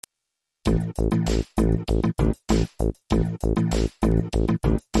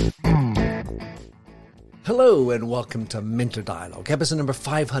Hello and welcome to Minter Dialogue, episode number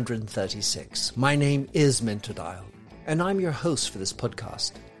 536. My name is Minter Dial, and I'm your host for this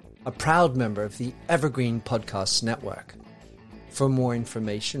podcast, a proud member of the Evergreen Podcasts Network. For more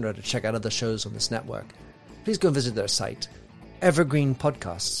information or to check out other shows on this network, please go visit their site,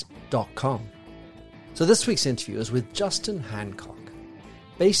 evergreenpodcasts.com. So this week's interview is with Justin Hancock.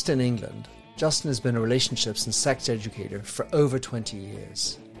 Based in England, Justin has been a relationships and sex educator for over 20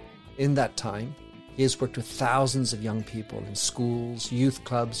 years. In that time, he has worked with thousands of young people in schools, youth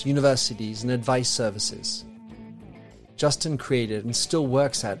clubs, universities, and advice services. Justin created and still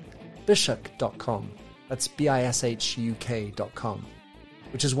works at bishuk.com, that's BISHUK.com,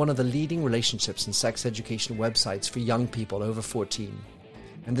 which is one of the leading relationships and sex education websites for young people over 14,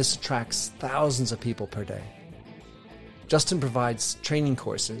 and this attracts thousands of people per day. Justin provides training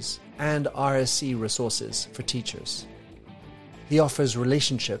courses and RSC resources for teachers. He offers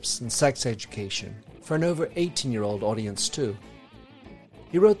relationships and sex education for an over 18-year-old audience too.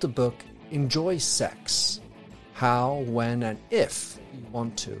 He wrote the book Enjoy Sex, How, When, and If You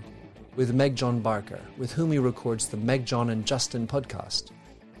Want To, with Meg John Barker, with whom he records the Meg John and Justin podcast.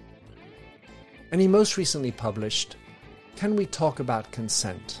 And he most recently published Can We Talk About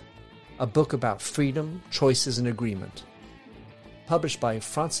Consent, a book about freedom, choices, and agreement, published by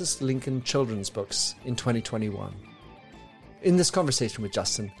Francis Lincoln Children's Books in 2021. In this conversation with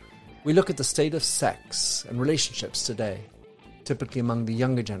Justin, we look at the state of sex and relationships today, typically among the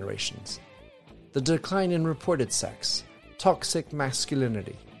younger generations, the decline in reported sex, toxic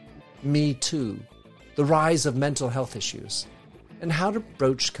masculinity, Me Too, the rise of mental health issues, and how to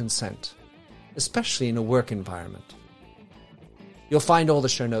broach consent, especially in a work environment. You'll find all the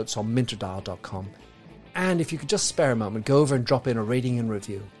show notes on minterdial.com, and if you could just spare a moment, go over and drop in a rating and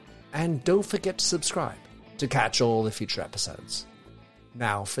review. And don't forget to subscribe to catch all the future episodes.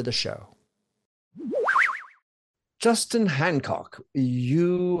 Now for the show. Justin Hancock,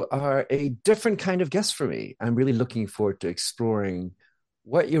 you are a different kind of guest for me. I'm really looking forward to exploring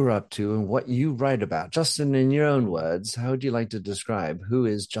what you're up to and what you write about. Justin, in your own words, how would you like to describe who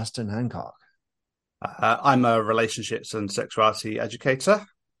is Justin Hancock? I'm a relationships and sexuality educator,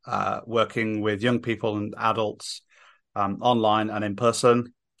 working with young people and adults online and in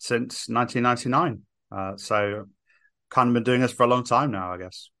person since 1999. So kind of been doing this for a long time now, I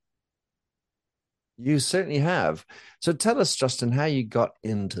guess. You certainly have. So tell us, Justin, how you got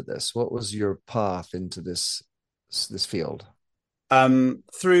into this. What was your path into this field?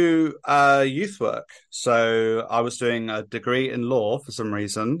 Through youth work. So I was doing a degree in law for some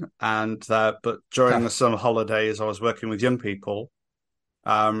reason, but during the summer holidays, I was working with young people,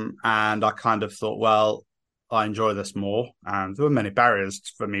 and I kind of thought, well, I enjoy this more, and there were many barriers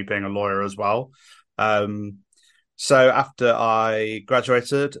for me being a lawyer as well. So after I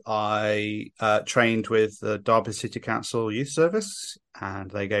graduated, I trained with the Derby City Council Youth Service,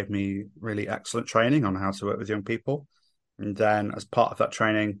 and they gave me really excellent training on how to work with young people. And then as part of that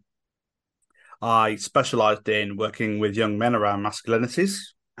training, I specialised in working with young men around masculinities,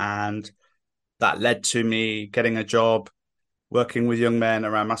 and that led to me getting a job working with young men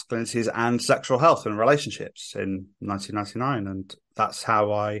around masculinities and sexual health and relationships in 1999. And that's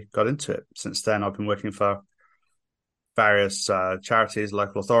how I got into it. Since then, I've been working for various charities,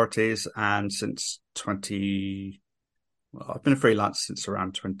 local authorities, and I've been freelance since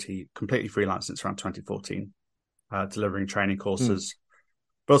around 2014, delivering training courses.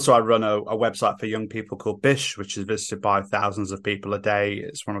 But also I run a website for young people called Bish, which is visited by thousands of people a day.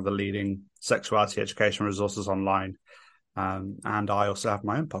 It's one of the leading sexuality education resources online. And I also have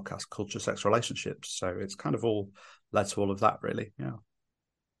my own podcast, Culture, Sex, Relationships. So it's kind of all led to all of that, really. Yeah.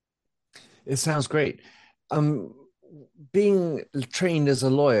 It sounds great. Being trained as a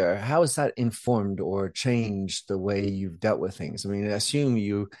lawyer, how has that informed or changed the way you've dealt with things? I mean, I assume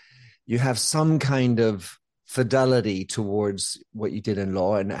you have some kind of fidelity towards what you did in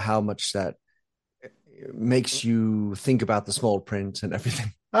law and how much that makes you think about the small print and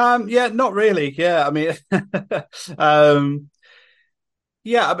everything. Yeah, not really. Yeah, I mean, I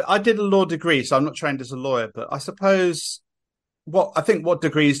did a law degree, so I'm not trained as a lawyer, but I suppose what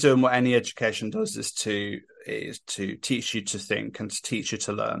degrees do and what any education does is to teach you to think and to teach you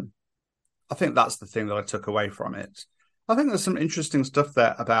to learn. I think that's the thing that I took away from it. I think there's some interesting stuff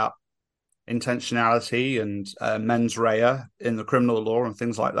there about intentionality and mens rea in the criminal law and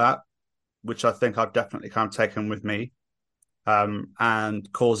things like that, which I think I've definitely kind of taken with me.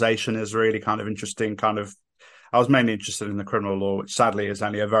 And causation is really kind of interesting. I was mainly interested in the criminal law, which sadly is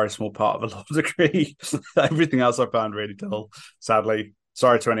only a very small part of a law degree. Everything else I found really dull, sadly.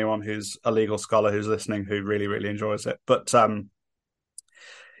 Sorry to anyone who's a legal scholar who's listening who really, really enjoys it. But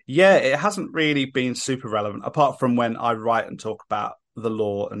yeah, it hasn't really been super relevant, apart from when I write and talk about the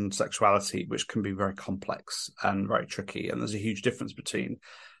law and sexuality, which can be very complex and very tricky. And there's a huge difference between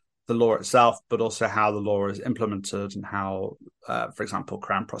the law itself, but also how the law is implemented and how, for example,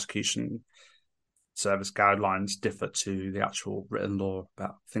 Crown Prosecution Service guidelines differ to the actual written law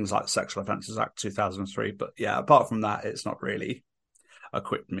about things like the Sexual Offences Act 2003. But yeah, apart from that, it's not really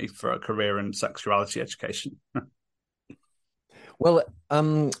equipped me for a career in sexuality education. Well,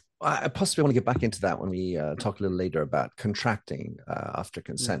 I possibly want to get back into that when we talk a little later about contracting after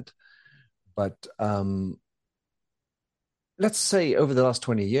consent. But let's say over the last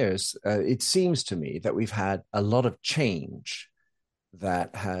 20 years, it seems to me that we've had a lot of change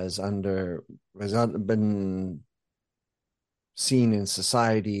that has been seen in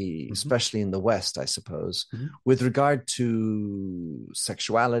society, especially in the West, I suppose, with regard to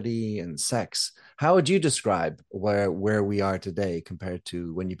sexuality and sex. How would you describe where we are today compared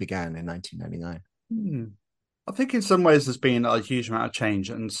to when you began in 1999? I think in some ways there's been a huge amount of change,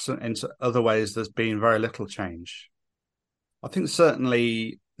 and in other ways there's been very little change. I think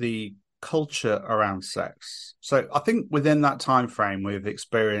certainly the culture around sex. So I think within that time frame we've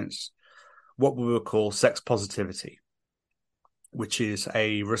experienced what we would call sex positivity, which is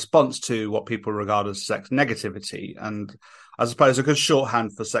a response to what people regard as sex negativity. And I suppose a good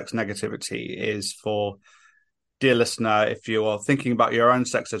shorthand for sex negativity is for, dear listener, if you are thinking about your own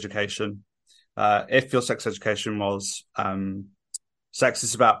sex education, if your sex education was sex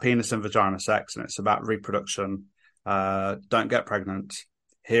is about penis and vagina sex and it's about reproduction, don't get pregnant.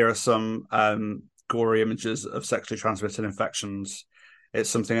 Here are some gory images of sexually transmitted infections. It's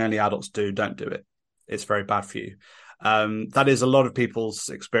something only adults do. Don't do it. It's very bad for you. That is a lot of people's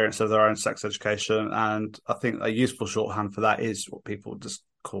experience of their own sex education. And I think a useful shorthand for that is what people just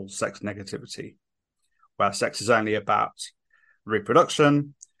call sex negativity, where sex is only about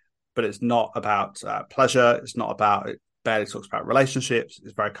reproduction, but it's not about pleasure. It's not about, it barely talks about relationships.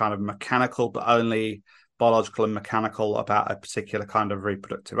 It's very kind of mechanical, but only biological and mechanical about a particular kind of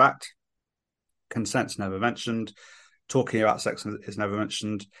reproductive act. Consent's never mentioned. Talking about sex is never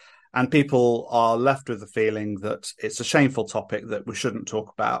mentioned. And people are left with the feeling that it's a shameful topic that we shouldn't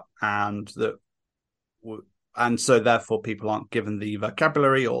talk about, and so therefore people aren't given the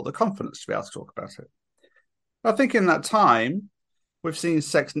vocabulary or the confidence to be able to talk about it. I think in that time, we've seen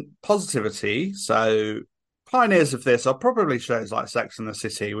sex positivity. So pioneers of this are probably shows like Sex and the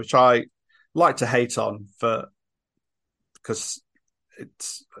City, which I like to hate on because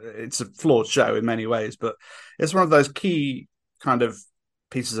it's a flawed show in many ways, but it's one of those key kind of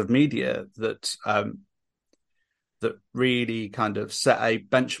pieces of media that that really kind of set a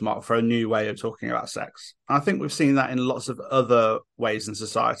benchmark for a new way of talking about sex. And I think we've seen that in lots of other ways in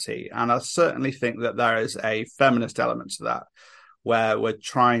society. And I certainly think that there is a feminist element to that, where we're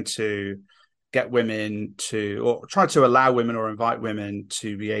trying to get women to, or try to allow women or invite women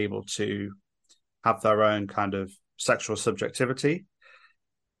to be able to have their own kind of sexual subjectivity.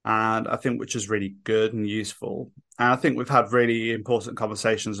 And I think which is really good and useful. And I think we've had really important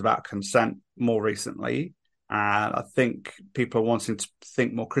conversations about consent more recently. And I think people are wanting to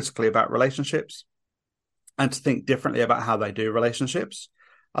think more critically about relationships and to think differently about how they do relationships.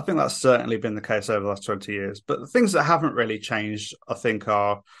 I think that's certainly been the case over the last 20 years. But the things that haven't really changed, I think,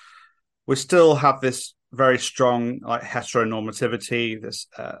 are we still have this very strong like heteronormativity, this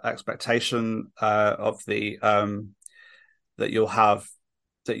expectation of the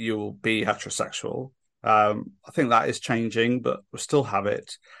that you'll be heterosexual. I think that is changing, but we still have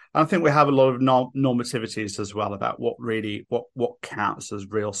it. And I think we have a lot of normativities as well about what counts as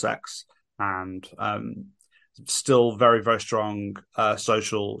real sex, and still very, very strong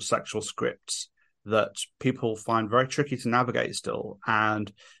social sexual scripts that people find very tricky to navigate still.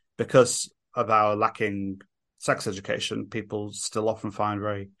 And because of our lacking sex education, people still often find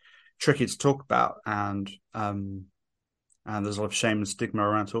very tricky to talk about, and there's a lot of shame and stigma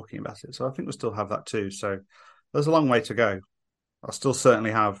around talking about it. So I think we still have that too. So there's a long way to go. I still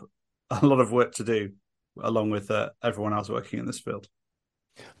certainly have a lot of work to do, along with everyone else working in this field.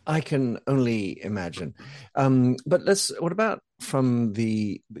 I can only imagine. But what about from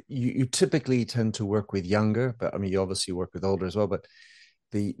you typically tend to work with younger, but I mean, you obviously work with older as well, but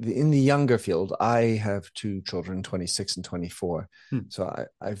in the younger field, I have two children, 26 and 24. So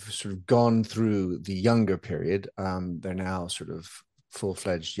I've sort of gone through the younger period. They're now sort of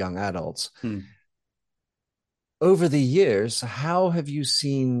full-fledged young adults. Over the years, how have you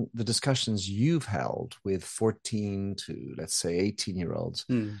seen the discussions you've held with 14 to, let's say, 18-year-olds?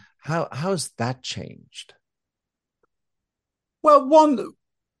 How's that changed? Well, one,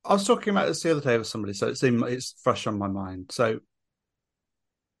 I was talking about this the other day with somebody, so it's fresh on my mind. So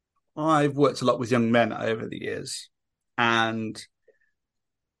I've worked a lot with young men over the years, and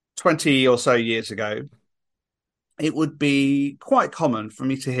 20 or so years ago, it would be quite common for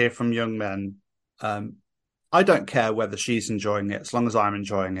me to hear from young men, um, I don't care whether she's enjoying it, as long as I'm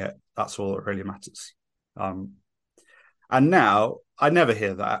enjoying it, that's all that really matters. Um, and now I never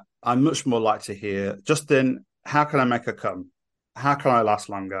hear that. I'm much more like to hear, Justin, how can I make her come? How can I last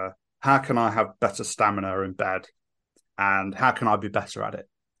longer? How can I have better stamina in bed? And how can I be better at it?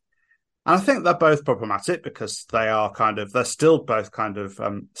 And I think they're both problematic because they're still both kind of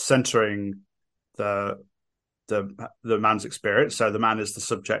centering the the man's experience. So the man is the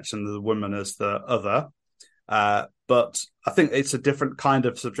subject and the woman is the other. But I think it's a different kind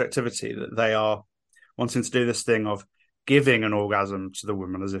of subjectivity that they are wanting to do this thing of giving an orgasm to the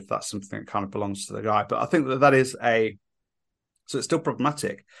woman as if that's something that kind of belongs to the guy. But I think that is so it's still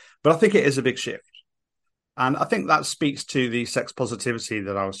problematic, but I think it is a big shift. And I think that speaks to the sex positivity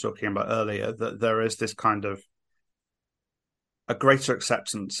that I was talking about earlier, that there is this kind of a greater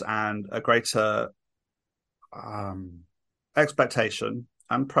acceptance and a greater expectation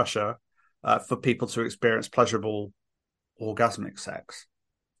and pressure for people to experience pleasurable orgasmic sex.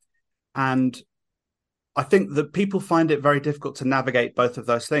 And I think that people find it very difficult to navigate both of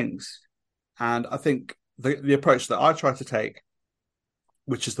those things. And I think the approach that I try to take,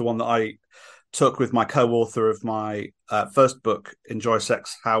 which is the one that I took with my co-author of my first book, Enjoy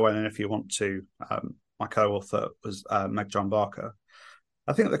Sex, How, When, and If You Want to, my co-author was Meg John Barker.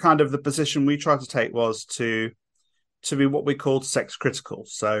 I think the position we tried to take was to be what we called sex critical.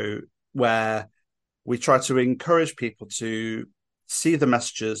 So where we try to encourage people to see the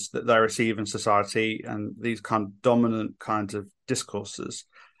messages that they receive in society and these kind of dominant kinds of discourses,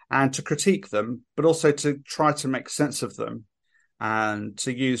 and to critique them, but also to try to make sense of them and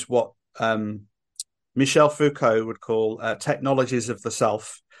to use what Michel Foucault would call technologies of the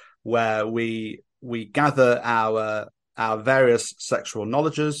self, where we gather our various sexual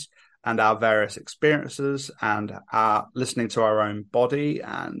knowledges and our various experiences and our listening to our own body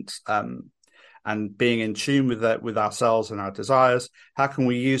and being in tune with ourselves and our desires. How can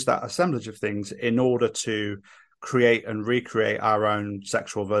we use that assemblage of things in order to create and recreate our own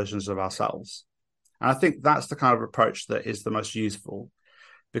sexual versions of ourselves? And I think that's the kind of approach that is the most useful,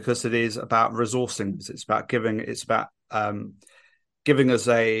 because it is about resourcing. It's about giving us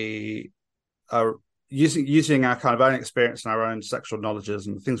using our kind of own experience and our own sexual knowledges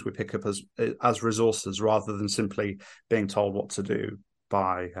and the things we pick up as resources, rather than simply being told what to do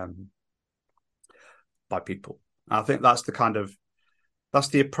by people. And I think that's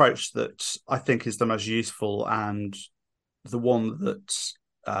the approach that I think is the most useful and the one that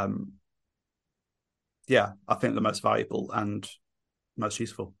I think the most valuable and most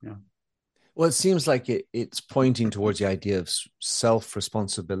useful. Yeah. Well, it seems like it's pointing towards the idea of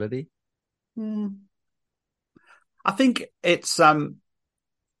self-responsibility. I think it's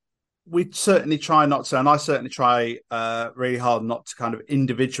we certainly try not to, and I certainly try really hard not to kind of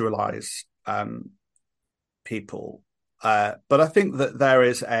individualize people. But I think that there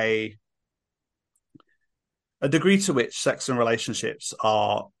is a degree to which sex and relationships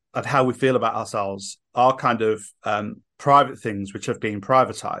are, and how we feel about ourselves, are kind of private things which have been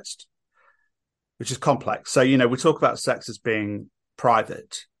privatized, which is complex. So, we talk about sex as being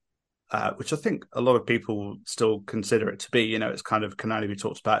private, which I think a lot of people still consider it to be. It's kind of can only be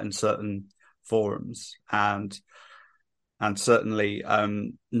talked about in certain forums, and certainly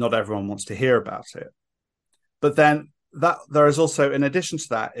not everyone wants to hear about it. But then that there is also, in addition to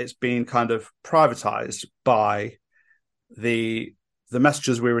that, it's been kind of privatized by the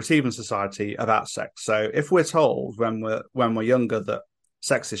messages we receive in society about sex. So if we're told when we're younger that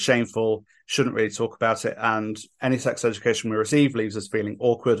sex is shameful, shouldn't really talk about it, and any sex education we receive leaves us feeling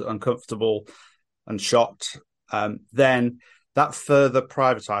awkward, uncomfortable, and shocked, then that further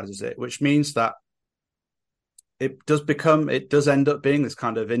privatizes it, which means that it does end up being this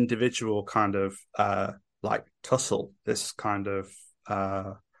kind of individual kind of like tussle, this kind of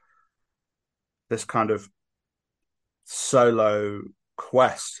solo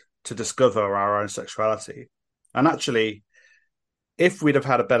quest to discover our own sexuality. And actually, if we'd have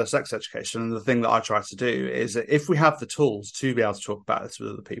had a better sex education, and the thing that I try to do is that if we have the tools to be able to talk about this with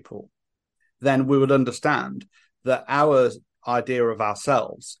other people, then we would understand that our idea of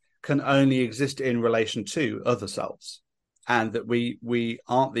ourselves can only exist in relation to other selves, and that we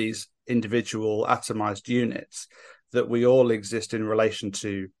aren't these individual atomized units, that we all exist in relation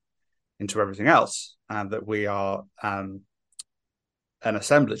to everything else, and that we are an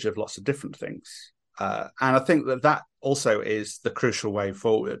assemblage of lots of different things. And I think that also is the crucial way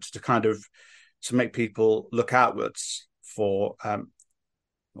forward to make people look outwards for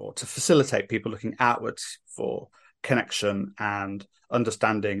or to facilitate people looking outwards for connection and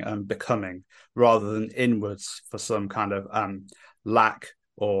understanding and becoming, rather than inwards for some kind of lack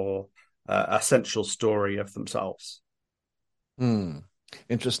or essential story of themselves. Hmm.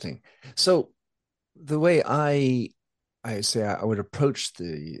 Interesting. So the way I say I would approach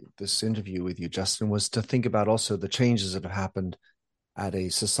this interview with you, Justin, was to think about also the changes that have happened at a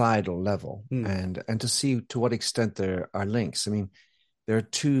societal level, Mm. and to see to what extent there are links. I mean, there are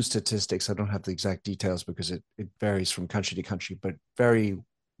two statistics. I don't have the exact details because it varies from country to country, but very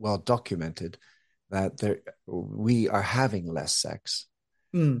well documented that we are having less sex,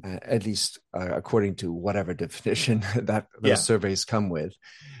 Mm. at least according to whatever definition that those Yeah. surveys come with.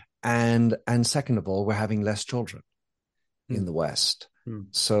 And second of all, we're having less children in Mm. the West. Mm.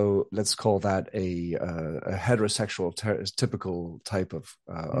 So let's call that a heterosexual typical type Mm.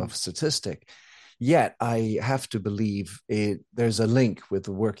 of statistic. Yet I have to believe there's a link with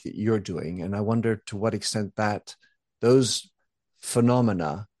the work that you're doing, and I wonder to what extent that those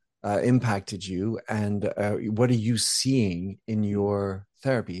phenomena impacted you, and what are you seeing in your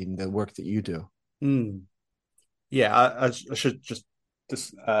therapy, in the work that you do? Mm. Yeah, I should just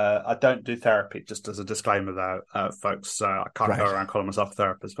I don't do therapy, just as a disclaimer though, folks. So I can't go Right. around calling myself a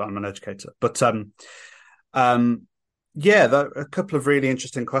therapist, but I'm an educator. But yeah, there are a couple of really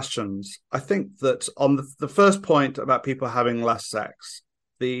interesting questions. I think that on the first point about people having less sex,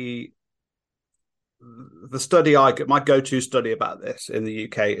 the the study my go-to study about this in the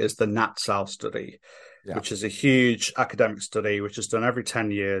UK is the NatSal study, Yeah. which is a huge academic study which is done every 10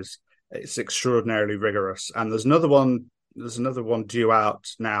 years. It's extraordinarily rigorous. And there's another one due out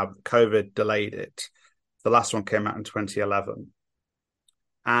now. COVID delayed it. The last one came out in 2011.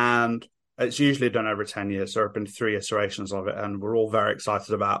 And it's usually done every 10 years. There have been 3 iterations of it, and we're all very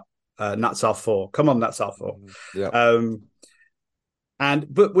excited about NatSal 4. Come on, NatSal 4. Yeah. Um,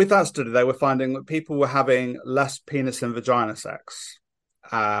 but with that study, they were finding that people were having less penis and vagina sex,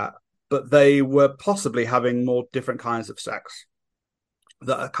 uh, but they were possibly having more different kinds of sex.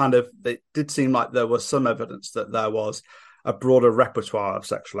 That are it did seem like there was some evidence that there was a broader repertoire of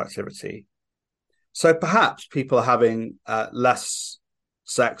sexual activity. So perhaps people are having less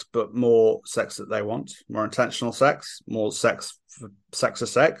sex, but more sex that they want, more intentional sex, more sex for sex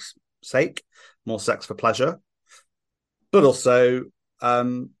sake, more sex for pleasure, but also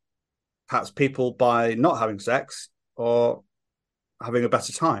um, perhaps people by not having sex or having a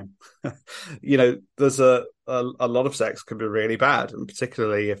better time. There's a lot of sex can be really bad, and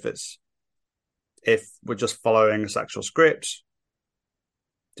particularly if we're just following a sexual script,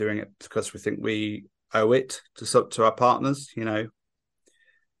 doing it because we think we owe it to our partners.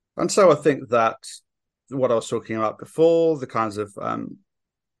 And so I think that what I was talking about before, the kinds of the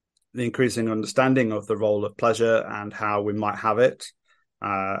increasing understanding of the role of pleasure and how we might have it,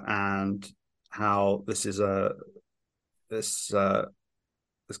 and how this is this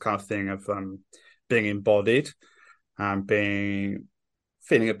kind of thing of being embodied and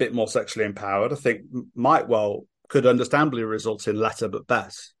feeling a bit more sexually empowered, I think could understandably result in less but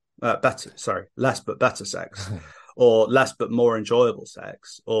better sex, or less but more enjoyable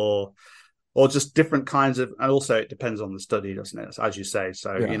sex, or just different kinds of. And also it depends on the study, doesn't it, as you say.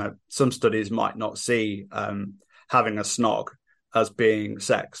 So Yeah. some studies might not see having a snog as being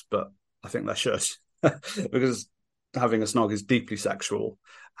sex, but I think they should because having a snog is deeply sexual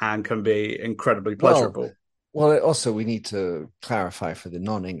and can be incredibly Well, pleasurable. well, also we need to clarify for the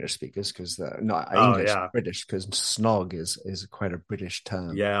non-English speakers, because not Oh English, yeah. British, because snog is quite a British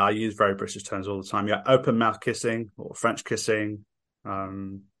term. Yeah, I use very British terms all the time. Yeah, open mouth kissing or French kissing.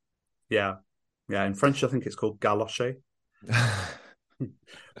 Um, yeah, yeah. In French, I think it's called galoche,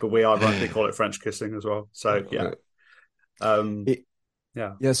 but we ironically call it French kissing as well. So yeah, um, It,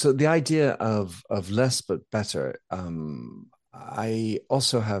 yeah. yeah, so the idea of less but better. I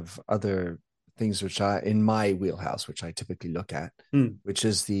also have other things which are in my wheelhouse, which I typically look at, Mm, which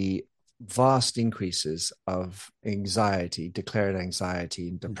is the vast increases of anxiety, declared anxiety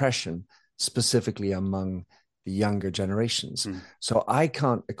and mm, depression, specifically among the younger generations. mm, So I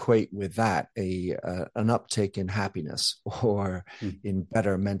can't equate with that an uptick in happiness or mm, in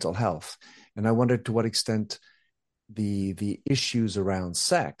better mental health. And I wonder to what extent the issues around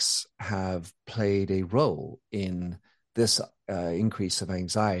sex have played a role in this increase of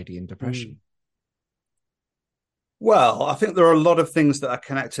anxiety and mm. depression. Well, I think there are a lot of things that are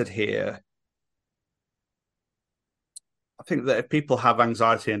connected here. I think that if people have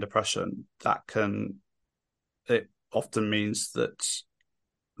anxiety and depression, it often means that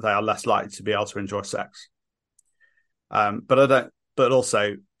they are less likely to be able to enjoy sex. But I don't. But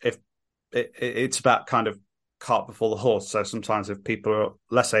also, if it's about kind of cart before the horse. So sometimes if people are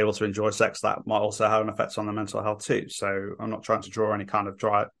less able to enjoy sex, that might also have an effect on their mental health too. So I'm not trying to draw any kind of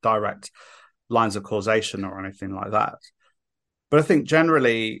direct lines of causation or anything like that. But I think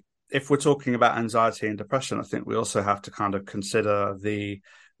generally, if we're talking about anxiety and depression, I think we also have to kind of consider the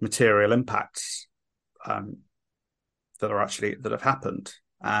material impacts that have happened.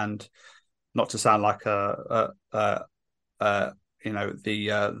 And not to sound like the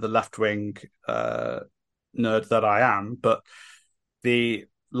left wing nerd that I am, but the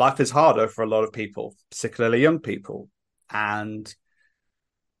life is harder for a lot of people, particularly young people, and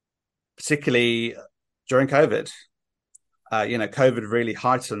particularly during COVID. COVID really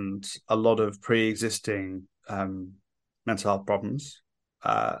heightened a lot of pre-existing mental health problems,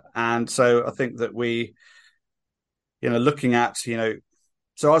 and so I think that looking at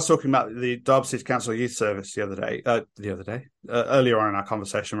So I was talking about the Derby City Council Youth Service earlier on in our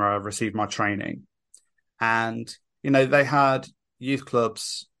conversation, where I received my training. And, they had youth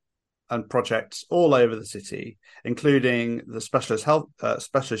clubs and projects all over the city, including the specialist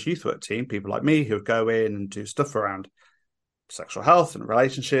youth work team, people like me who would go in and do stuff around sexual health and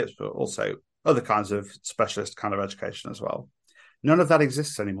relationships, but also other kinds of specialist kind of education as well. None of that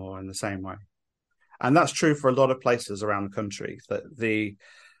exists anymore in the same way. And that's true for a lot of places around the country, that the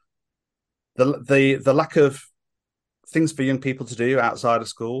lack of things for young people to do outside of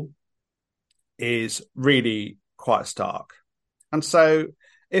school is really quite stark. And so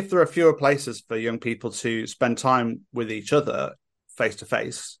if there are fewer places for young people to spend time with each other face to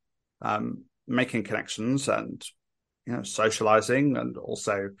face, making connections and socializing, and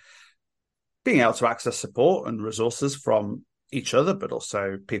also being able to access support and resources from each other, but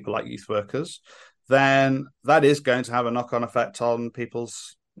also people like youth workers, then that is going to have a knock-on effect on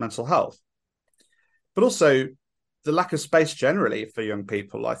people's mental health. But also the lack of space generally for young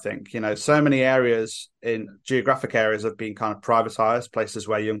people, I think. So many geographic areas have been kind of privatized, places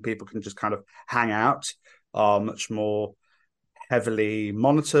where young people can just kind of hang out are much more heavily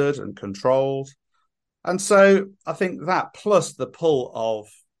monitored and controlled. And so I think that, plus the pull of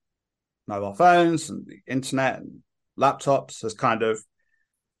mobile phones and the internet and laptops,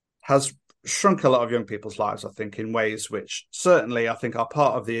 has shrunk a lot of young people's lives, I think, in ways which certainly I think are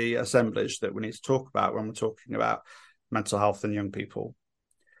part of the assemblage that we need to talk about when we're talking about mental health in young people.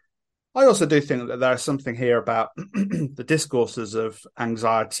 I also do think that there is something here about the discourses of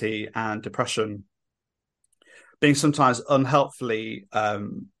anxiety and depression being sometimes unhelpfully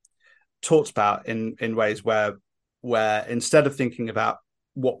talked about in ways where instead of thinking about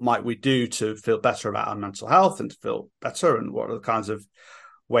what might we do to feel better about our mental health and to feel better, and what are the kinds of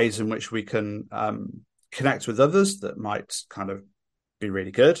ways in which we can connect with others that might kind of be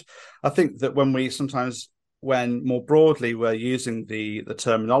really good. I think that when more broadly we're using the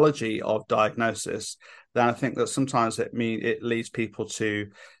terminology of diagnosis, then I think that sometimes it leads people to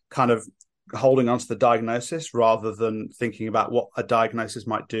kind of holding on to the diagnosis rather than thinking about what a diagnosis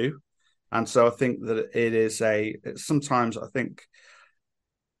might do. And so I think that sometimes I think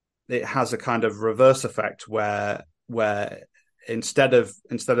it has a kind of reverse effect where instead of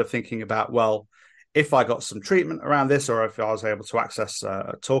thinking about, well, if I got some treatment around this, or if I was able to access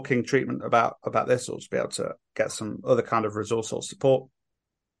a talking treatment about this, or to be able to get some other kind of resource or support,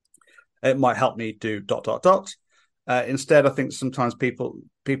 it might help me do ... Instead, I think sometimes people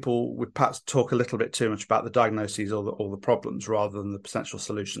would perhaps talk a little bit too much about the diagnoses or the problems rather than the potential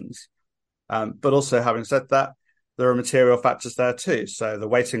solutions. But also, having said that, there are material factors there too. So the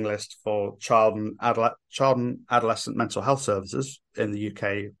waiting list for child and adolescent mental health services in the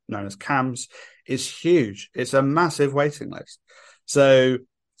UK, known as CAMS, is huge. It's a massive waiting list. So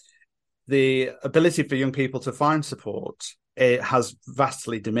the ability for young people to find support, it has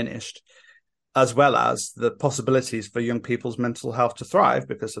vastly diminished, as well as the possibilities for young people's mental health to thrive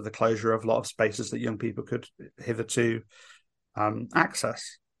because of the closure of a lot of spaces that young people could hitherto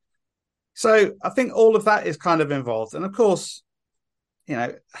access. So I think all of that is kind of involved. And of course,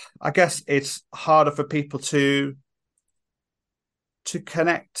 I guess it's harder for people to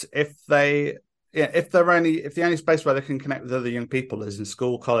connect if the only space where they can connect with other young people is in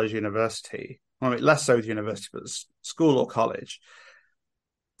school, college, university. I mean, less so with university, but school or college.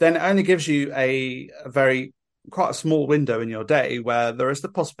 Then it only gives you quite a small window in your day where there is the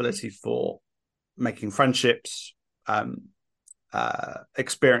possibility for making friendships,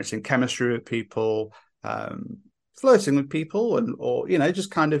 experiencing chemistry with people, flirting with people, or just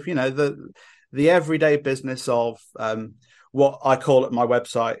kind of the everyday business of what I call at my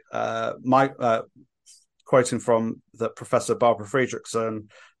website quoting from the Professor Barbara Friedrichsen,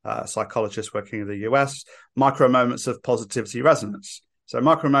 a psychologist working in the US, micro moments of positivity resonance. So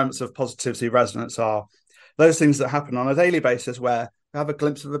micro moments of positivity resonance are those things that happen on a daily basis where we have a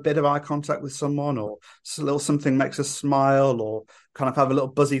glimpse of a bit of eye contact with someone, or a little something makes us smile, or kind of have a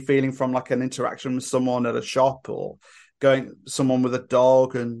little buzzy feeling from like an interaction with someone at a shop, or going someone with a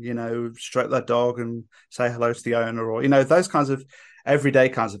dog and, you know, stroke their dog and say hello to the owner, or, you know, those kinds of everyday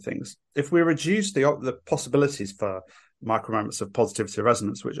kinds of things. If we reduce the possibilities for micro moments of positivity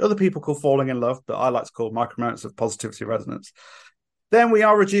resonance, which other people call falling in love, but I like to call micro moments of positivity resonance, then we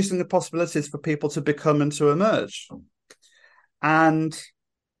are reducing the possibilities for people to become and to emerge. And,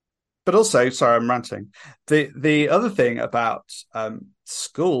 but also, sorry, I'm ranting. The other thing about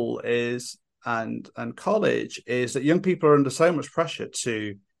school is and college is that young people are under so much pressure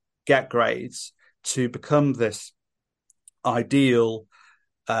to get grades, to become this ideal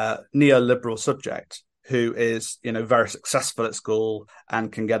neoliberal subject who is, you know, very successful at school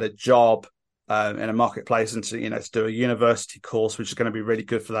and can get a job in a marketplace and to, you know, to do a university course, which is going to be really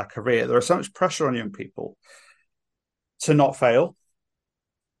good for their career. There is so much pressure on young people to not fail.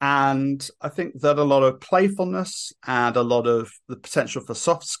 And I think that a lot of playfulness and a lot of the potential for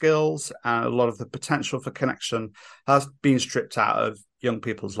soft skills and a lot of the potential for connection has been stripped out of young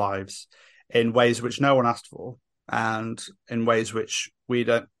people's lives in ways which no one asked for and in ways which we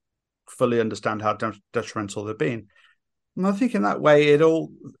don't fully understand how detrimental they've been. And I think in that way, it all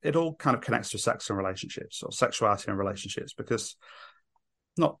kind of connects to sex and relationships, or sexuality and relationships, because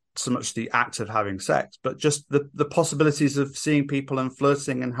not so much the act of having sex, but just the possibilities of seeing people and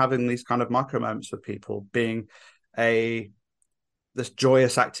flirting and having these kind of micro moments with people being this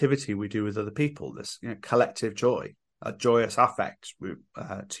joyous activity we do with other people, this, you know, collective joy, a joyous affect,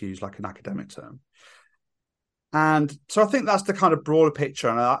 to use like an academic term. And so I think that's the kind of broader picture,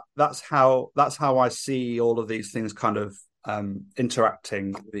 and that's how I see all of these things kind of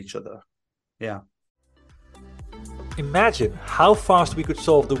interacting with each other. Yeah. Imagine how fast we could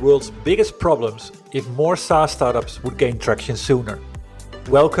solve the world's biggest problems if more SaaS startups would gain traction sooner.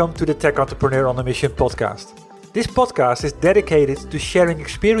 Welcome to the Tech Entrepreneur on a Mission podcast. This podcast is dedicated to sharing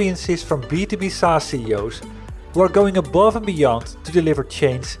experiences from B2B SaaS CEOs who are going above and beyond to deliver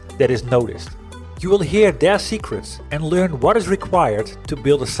change that is noticed. You will hear their secrets and learn what is required to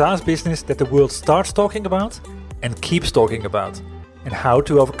build a SaaS business that the world starts talking about and keeps talking about, and how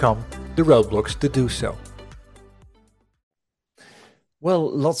to overcome the roadblocks to do so.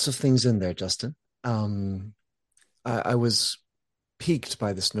 Well, lots of things in there, Justin. I was piqued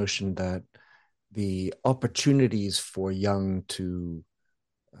by this notion that the opportunities for young to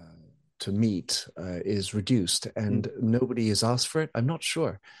meet is reduced, and nobody has asked for it. I'm not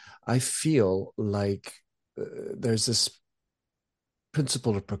sure. I feel like there's this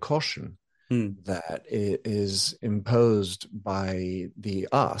principle of precaution that is imposed by the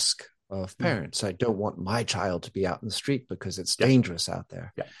ask of parents. I don't want my child to be out in the street because it's dangerous out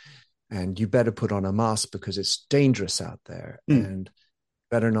there. Yeah. And you better put on a mask because it's dangerous out there. And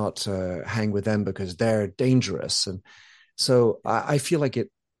better not hang with them because they're dangerous. And so I feel like it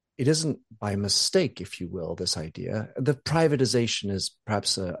isn't by mistake, if you will, this idea. The privatization is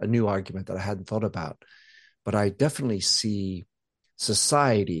perhaps a new argument that I hadn't thought about, but I definitely see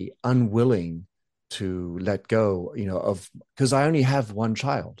society unwilling to let go, you know, because I only have one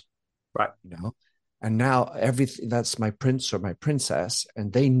child, right? You know, and now everything, that's my prince or my princess,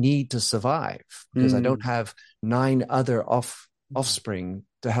 and they need to survive because I don't have 9 other offspring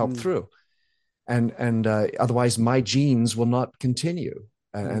to help through, and otherwise my genes will not continue.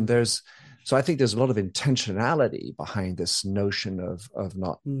 And so I think there's a lot of intentionality behind this notion of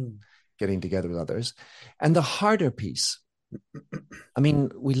not getting together with others. And the harder piece, I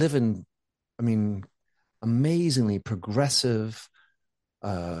mean, we live in, amazingly progressive,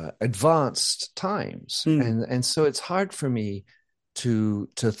 advanced times. And so it's hard for me to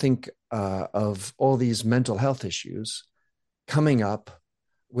think of all these mental health issues coming up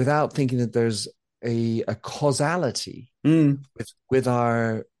without thinking that there's a causality with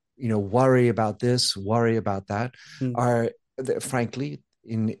our, you know, worry about this, worry about that. Frankly,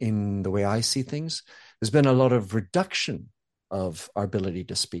 in the way I see things, there's been a lot of reduction of our ability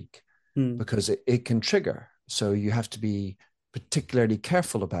to speak because it can trigger. So you have to be particularly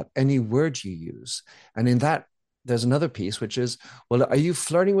careful about any words you use. And in that, there's another piece, which is, well, are you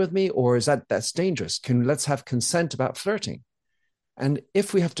flirting with me, or is that's dangerous? Let's have consent about flirting. And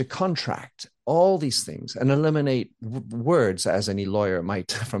if we have to contract all these things and eliminate words, as any lawyer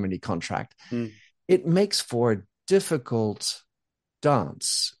might from any contract, it makes for a difficult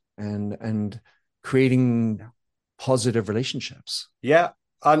dance and creating positive relationships. Yeah,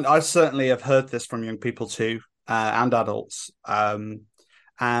 I certainly have heard this from young people too, and adults. And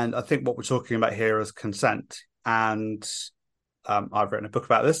I think what we're talking about here is consent. And I've written a book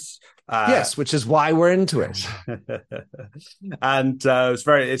about this. Yes, which is why we're into it. And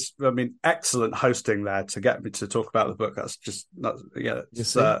excellent hosting there to get me to talk about the book. It's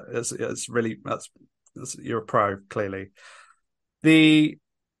really, you're a pro, clearly. The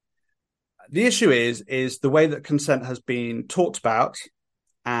issue is the way that consent has been talked about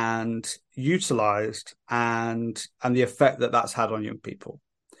and utilized, and the effect that that's had on young people.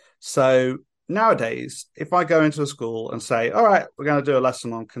 So nowadays, if I go into a school and say, all right, we're going to do a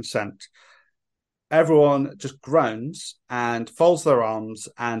lesson on consent, everyone just groans and folds their arms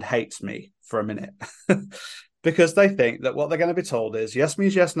and hates me for a minute because they think that what they're going to be told is yes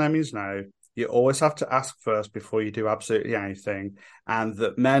means yes, no means no. You always have to ask first before you do absolutely anything, and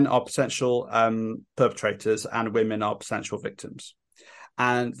that men are potential perpetrators and women are potential victims.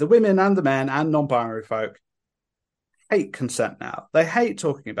 And the women and the men and non-binary folk hate consent now. They hate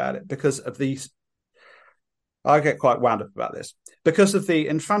talking about it because of these. I get quite wound up about this because of the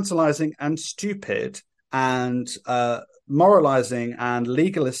infantilizing and stupid and moralizing and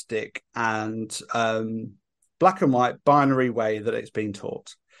legalistic and black and white binary way that it's been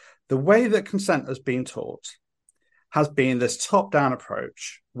taught. The way that consent has been taught has been this top-down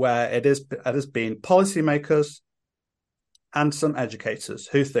approach where it has been policymakers and some educators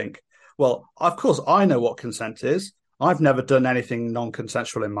who think, well, of course, I know what consent is. I've never done anything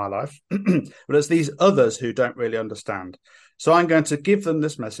non-consensual in my life, but it's these others who don't really understand. So I'm going to give them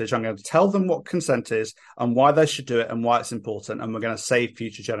this message. I'm going to tell them what consent is and why they should do it and why it's important. And we're going to save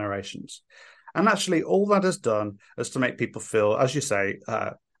future generations. And actually, all that has done is to make people feel, as you say,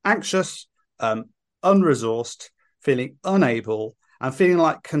 anxious, unresourced, feeling unable, and feeling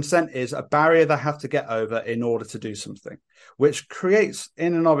like consent is a barrier they have to get over in order to do something, which creates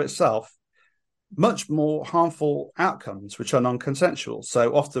in and of itself much more harmful outcomes, which are non-consensual.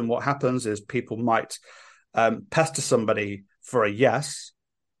 So often what happens is people might pester somebody for a yes,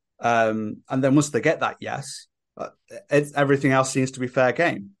 and then once they get that yes, everything else seems to be fair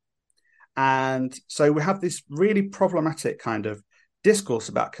game. And so we have this really problematic kind of discourse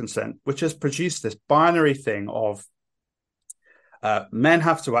about consent, which has produced this binary thing of men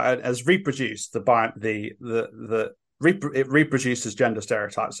have to, as reproduced it reproduces gender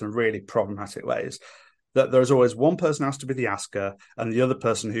stereotypes in really problematic ways. That there's always one person has to be the asker and the other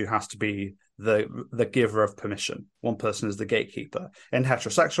person who has to be the giver of permission. One person is the gatekeeper. In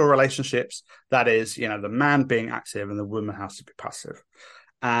heterosexual relationships, that is, the man being active and the woman has to be passive.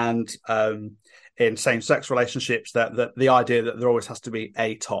 And in same-sex relationships, that the idea that there always has to be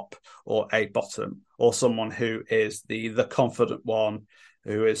a top or a bottom, or someone who is the confident one,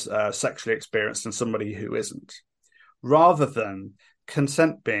 who is sexually experienced, and somebody who isn't, rather than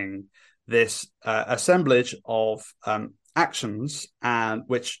consent being this assemblage of actions, and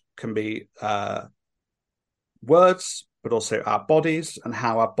which can be words, but also our bodies and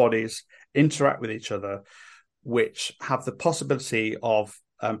how our bodies interact with each other, which have the possibility of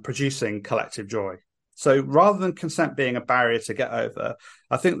producing collective joy. So rather than consent being a barrier to get over,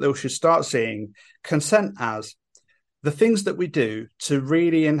 I think that we should start seeing consent as the things that we do to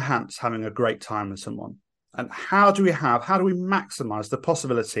really enhance having a great time with someone. And how do we maximize the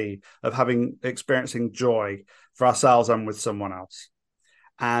possibility of experiencing joy for ourselves and with someone else?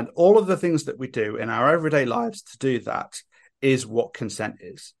 And all of the things that we do in our everyday lives to do that is what consent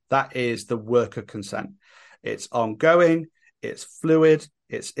is. That is the work of consent. It's ongoing, it's fluid,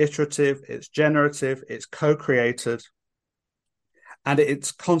 it's iterative, it's generative, it's co-created, and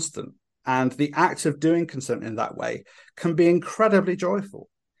it's constant. And the act of doing consent in that way can be incredibly joyful.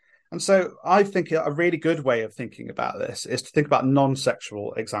 And so I think a really good way of thinking about this is to think about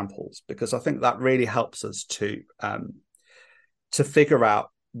non-sexual examples, because I think that really helps us to figure out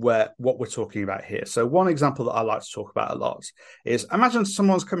what we're talking about here. So one example that I like to talk about a lot is, imagine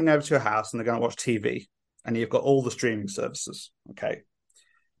someone's coming over to your house and they're going to watch TV, and you've got all the streaming services. Okay.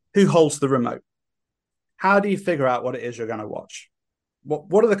 Who holds the remote? How do you figure out what it is you're going to watch?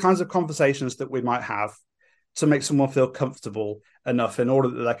 What are the kinds of conversations that we might have to make someone feel comfortable enough in order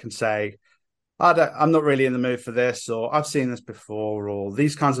that they can say, I'm not really in the mood for this, or I've seen this before, or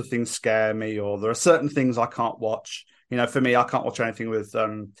these kinds of things scare me, or there are certain things I can't watch. For me, I can't watch anything with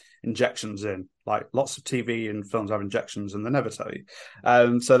injections in. Like, lots of TV and films have injections and they never tell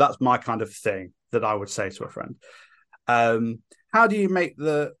you. So that's my kind of thing that I would say to a friend. How do you make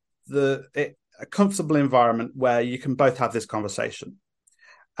a comfortable environment where you can both have this conversation?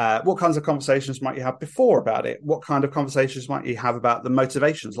 What kinds of conversations might you have before about it? What kind of conversations might you have about the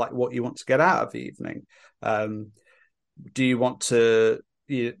motivations, like what you want to get out of the evening? Do you want to,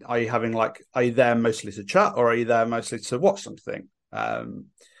 are you there mostly to chat, or are you there mostly to watch something?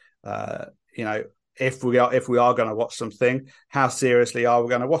 You know, if we are going to watch something, how seriously are we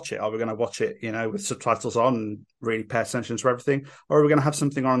going to watch it? Are we going to watch it, you know, with subtitles on and really pay attention to everything, or are we going to have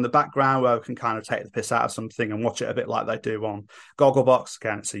something on in the background where we can kind of take the piss out of something and watch it a bit like they do on Gogglebox?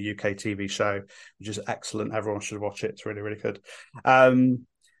 Again, it's a UK TV show, which is excellent. Everyone should watch it. It's really, really good.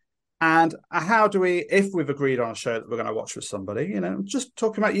 And how do we, if we've agreed on a show that we're going to watch with somebody, you know, just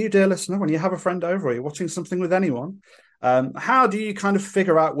talking about you, dear listener, when you have a friend over or you're watching something with anyone, how do you kind of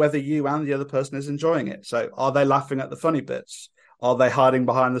figure out whether you and the other person is enjoying it? So are they laughing at the funny bits? Are they hiding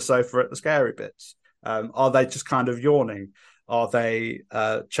behind the sofa at the scary bits? Are they just kind of yawning? Are they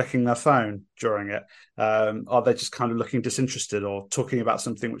checking their phone during it? Are they just kind of looking disinterested or talking about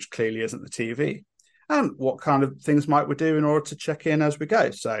something which clearly isn't the TV? And what kind of things might we do in order to check in as we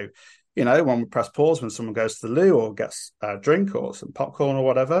go? So, you know, when we press pause, when someone goes to the loo or gets a drink or some popcorn or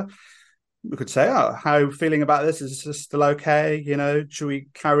whatever, we could say, oh, how are you feeling about this? Is this still okay? You know, should we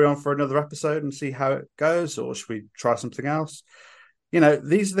carry on for another episode and see how it goes? Or should we try something else? You know,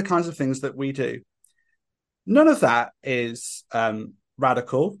 these are the kinds of things that we do. None of that is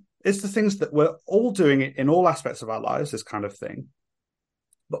radical. It's the things that we're all doing in all aspects of our lives, this kind of thing.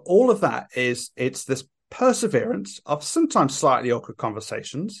 But all of that it's this perseverance of sometimes slightly awkward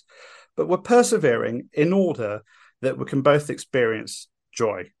conversations, but we're persevering in order that we can both experience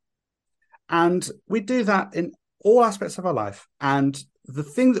joy. And we do that in all aspects of our life. And the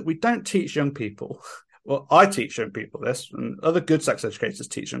thing that we don't teach young people, well, I teach young people this, and other good sex educators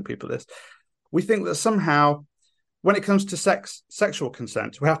teach young people this. We think that somehow, when it comes to sexual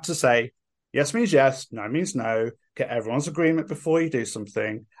consent, we have to say, yes means yes, no means no, get everyone's agreement before you do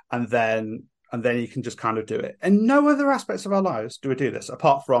something, and then you can just kind of do it. And no other aspects of our lives do we do this,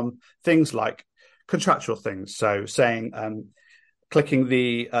 apart from things like contractual things. So saying, clicking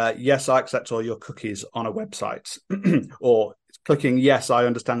the yes, I accept all your cookies on a website, or clicking yes, I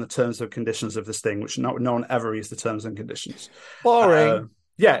understand the terms and conditions of this thing, which no one ever reads the terms and conditions. Boring.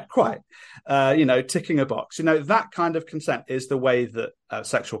 Yeah, quite. You know, ticking a box. You know, that kind of consent is the way that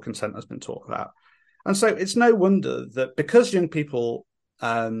sexual consent has been talked about. And so it's no wonder that because young people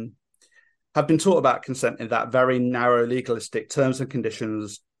have been taught about consent in that very narrow, legalistic terms and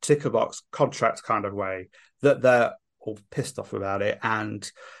conditions, tick a box, contract kind of way, that they're all pissed off about it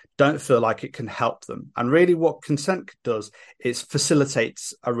and don't feel like it can help them. And really what consent does is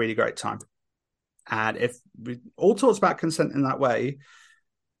facilitates a really great time. And if we all talked about consent in that way,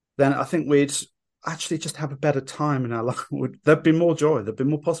 then I think we'd actually just have a better time in our life. There'd be more joy. There'd be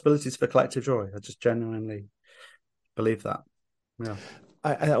more possibilities for collective joy. I just genuinely believe that. Yeah.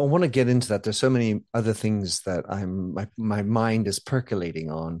 I want to get into that. There's so many other things that my mind is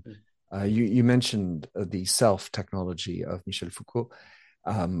percolating on. You mentioned the self technology of Michel Foucault.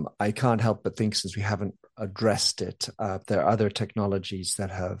 I can't help but think, since we haven't addressed it, there are other technologies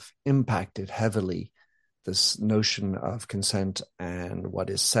that have impacted heavily this notion of consent and what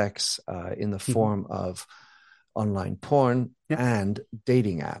is sex in the form of online porn and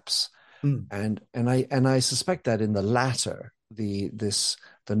dating apps. And I suspect that in the latter, the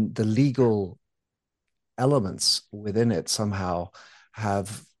legal elements within it somehow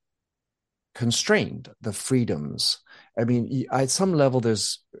have constrained the freedoms. I mean, at some level,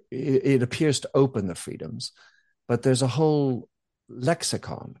 it appears to open the freedoms, but there's a whole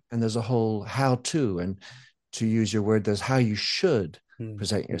lexicon and there's a whole how-to, and to use your word, there's how you should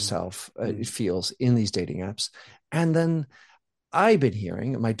present yourself. It feels in these dating apps, and then I've been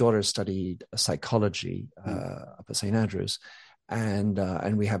hearing. My daughter studied psychology up at St. Andrews,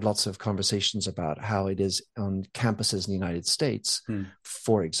 and we have lots of conversations about how it is on campuses in the United States,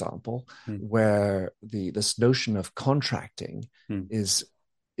 for example, where this notion of contracting is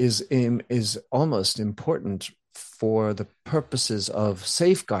almost important for the purposes of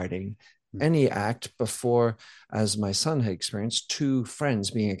safeguarding any act before, as my son had experienced, 2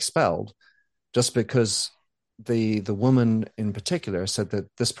 friends being expelled just because the woman in particular said that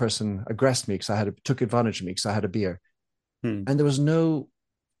this person aggressed me because took advantage of me because I had a beer. And there was no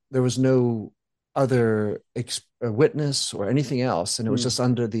other witness or anything else. And it was just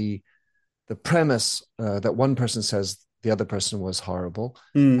under the premise that one person says the other person was horrible.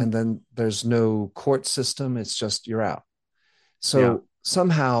 And then there's no court system. It's just, you're out. So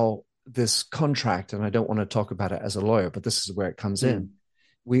somehow this contract, and I don't want to talk about it as a lawyer, but this is where it comes in.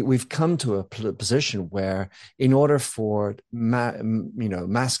 We've come to a position where, in order for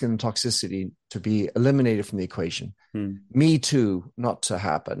masculine toxicity to be eliminated from the equation, Me Too not to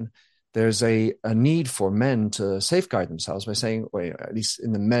happen, there's a need for men to safeguard themselves by saying, or at least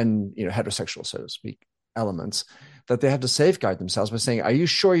in the men, heterosexual, so to speak, elements, that they have to safeguard themselves by saying, are you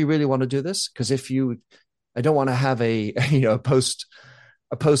sure you really want to do this? Because I don't want to have a post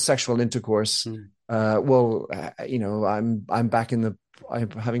sexual intercourse. I'm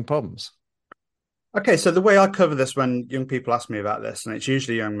having problems. Okay, so the way I cover this when young people ask me about this, and it's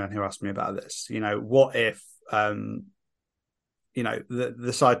usually young men who ask me about this, what if,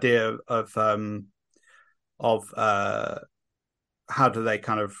 this idea of how do they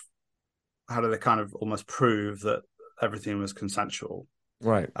kind of almost prove that everything was consensual?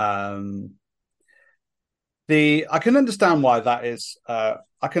 Right. I can understand why that is.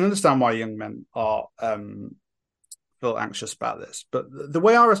 I can understand why young men are feel anxious about this, but the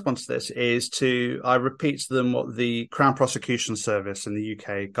way I respond to this is I repeat to them what the Crown Prosecution Service in the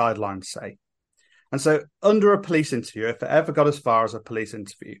UK guidelines say. And so, under a police interview, if it ever got as far as a police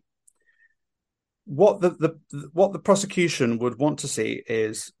interview, what the prosecution would want to see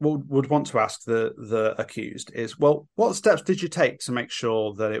is would want to ask the accused is, well, what steps did you take to make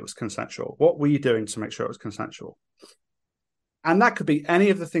sure that it was consensual? What were you doing to make sure it was consensual? And that could be any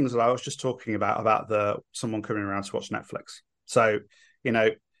of the things that I was just talking about someone coming around to watch Netflix. So,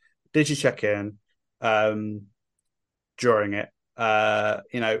 did you check in during it?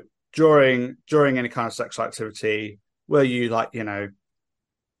 During any kind of sexual activity, were you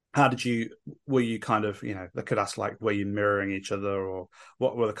were you kind of, they could ask were you mirroring each other, or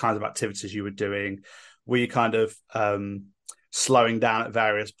what were the kinds of activities you were doing? Were you kind of slowing down at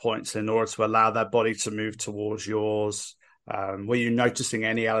various points in order to allow their body to move towards yours? Were you noticing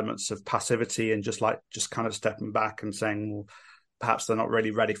any elements of passivity and just kind of stepping back and saying, well, perhaps they're not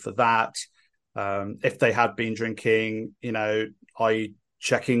really ready for that? If they had been drinking, are you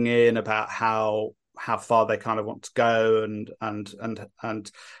checking in about how far they kind of want to go and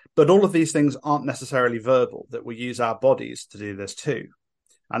but all of these things aren't necessarily verbal, that we use our bodies to do this too,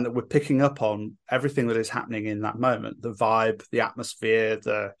 and that we're picking up on everything that is happening in that moment, the vibe, the atmosphere,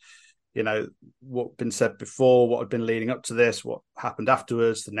 what had been said before, what had been leading up to this, what happened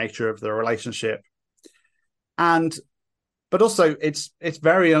afterwards, the nature of the relationship. But also it's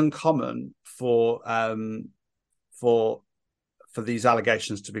very uncommon for these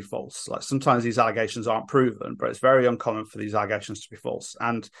allegations to be false. Sometimes these allegations aren't proven, but it's very uncommon for these allegations to be false.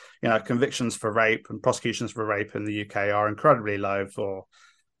 And convictions for rape and prosecutions for rape in the UK are incredibly low for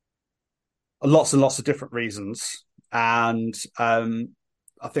lots and lots of different reasons. And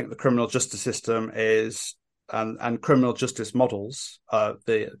I think the criminal justice system is, and criminal justice models,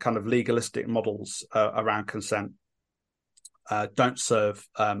 the kind of legalistic models around consent, don't serve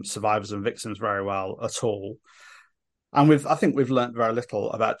survivors and victims very well at all. And I think we've learned very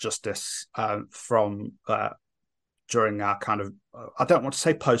little about justice from during our kind of, I don't want to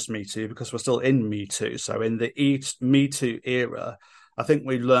say post Me Too, because we're still in Me Too. So in the Me Too era, I think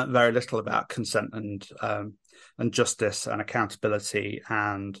we've learned very little about consent and justice and accountability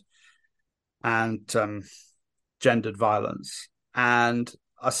and gendered violence. And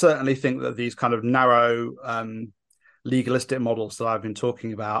I certainly think that these kind of narrow legalistic models that I've been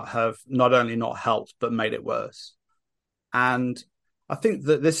talking about have not only not helped, but made it worse. And I think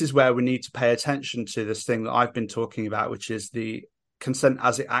that this is where we need to pay attention to this thing that I've been talking about, which is the consent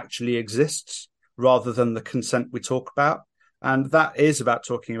as it actually exists, rather than the consent we talk about. And that is about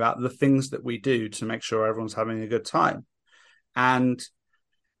talking about the things that we do to make sure everyone's having a good time. And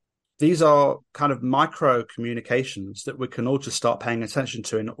these are kind of micro communications that we can all just start paying attention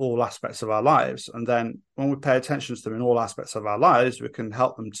to in all aspects of our lives. And then when we pay attention to them in all aspects of our lives, we can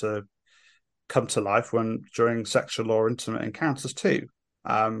help them to come to life during sexual or intimate encounters too.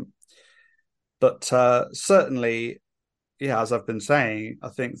 But certainly, as I've been saying, I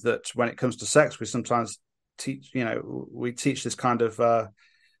think that when it comes to sex, we sometimes teach this kind of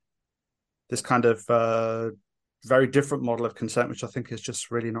very different model of consent, which I think is just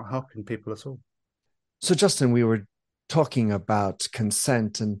really not helping people at all. So, Justin, we were talking about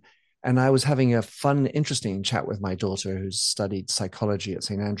consent, and I was having a fun, interesting chat with my daughter, who's studied psychology at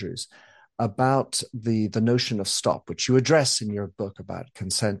St. Andrews, about the notion of stop, which you address in your book about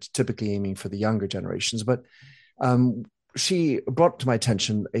consent, typically aiming for the younger generations. But she brought to my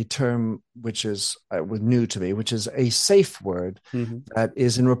attention a term which was new to me, which is a safe word that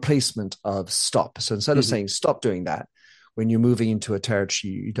is in replacement of stop. So instead of saying stop doing that, when you're moving into a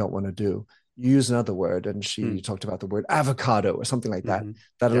territory you don't want to do, you use another word. And she talked about the word avocado or something like that,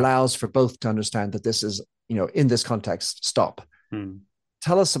 that allows for both to understand that this is, in this context, stop.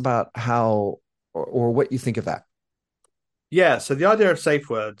 Tell us about how or what you think of that. Yeah, so the idea of safe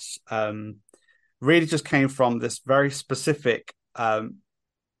words really just came from this very specific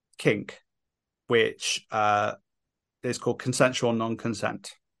kink, which is called consensual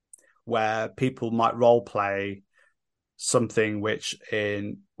non-consent, where people might role play something which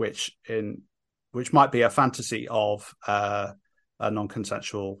might be a fantasy of a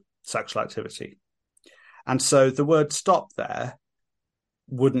non-consensual sexual activity. And so the word stop there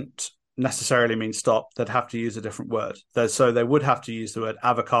wouldn't necessarily mean stop. They'd have to use a different word. So they would have to use the word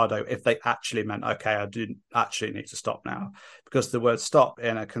avocado if they actually meant, okay, I do actually need to stop now, because the word stop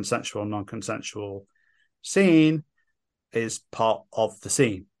in a consensual, non-consensual scene is part of the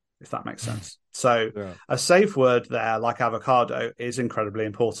scene, if that makes sense. So yeah. A safe word there, like avocado, is incredibly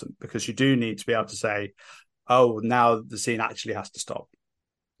important, because you do need to be able to say, oh, now the scene actually has to stop.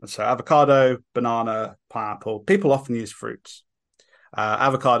 And so avocado, banana, pineapple, people often use fruits.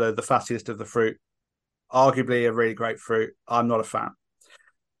 Avocado, the fattiest of the fruit, arguably a really great fruit. I'm not a fan.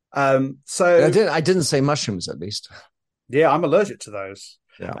 So I didn't say mushrooms, at least. Yeah, I'm allergic to those.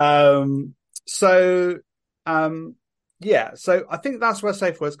 Yeah. So I think that's where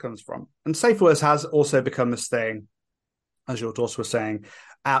safe words comes from. And safe words has also become this thing, as your daughter was saying,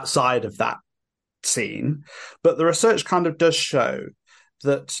 outside of that scene. But the research kind of does show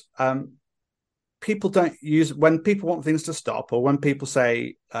that people don't use, when people want things to stop, or when people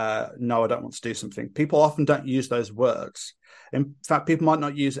say, no, I don't want to do something, people often don't use those words. In fact, people might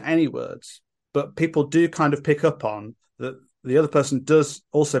not use any words, but people do kind of pick up on that. The other person does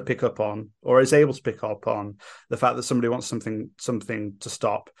also pick up on, or is able to pick up on, the fact that somebody wants something to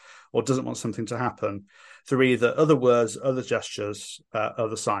stop, or doesn't want something to happen, through either other words, other gestures,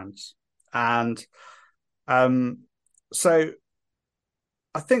 other signs. And so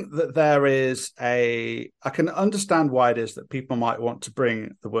I think that I can understand why it is that people might want to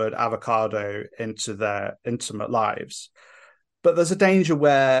bring the word avocado into their intimate lives. But there's a danger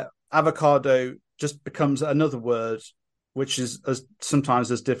where avocado just becomes another word which is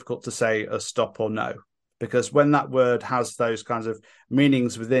sometimes as difficult to say as stop or no. Because when that word has those kinds of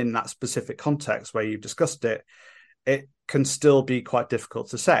meanings within that specific context where you've discussed it, it can still be quite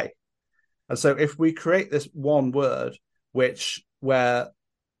difficult to say. And so if we create this one word, where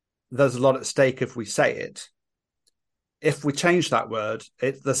there's a lot at stake if we say it, if we change that word,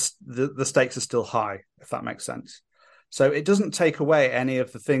 the stakes are still high, if that makes sense. So it doesn't take away any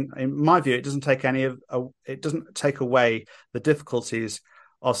of the thing. In my view, it doesn't take away the difficulties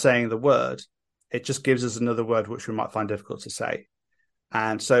of saying the word. It just gives us another word which we might find difficult to say.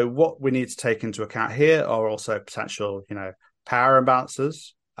 And so what we need to take into account here are also potential, power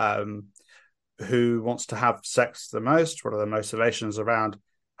imbalances. Who wants to have sex the most? What are the motivations around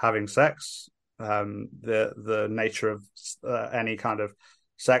having sex? The nature of any kind of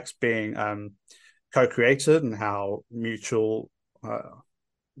sex being co-created, and how mutual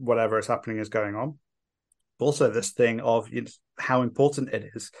whatever is happening is going on. Also, this thing of how important it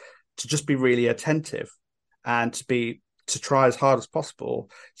is to just be really attentive, and to try as hard as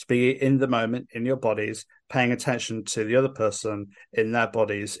possible to be in the moment, in your bodies, paying attention to the other person in their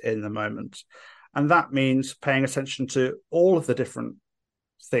bodies in the moment. And that means paying attention to all of the different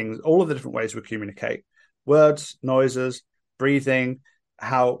things, all of the different ways we communicate: words, noises, breathing,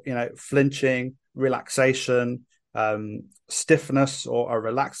 how, flinching, relaxation, stiffness or a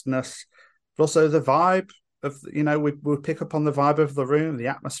relaxedness, but also the vibe of, we pick up on the vibe of the room, the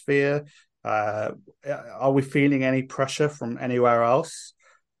atmosphere. Are we feeling any pressure from anywhere else?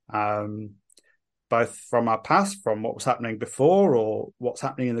 Both from our past, from what was happening before, or what's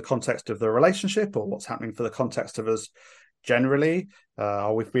happening in the context of the relationship, or what's happening for the context of us generally.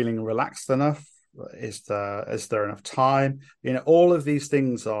 Are we feeling relaxed enough? Is there enough time? All of these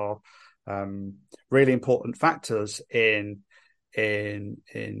things are really important factors in trying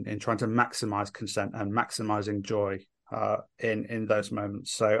to maximize consent and maximizing joy in those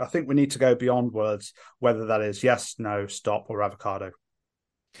moments. So I think we need to go beyond words, whether that is yes, no, stop, or avocado.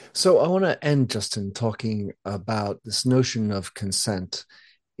 So I want to end, Justin, talking about this notion of consent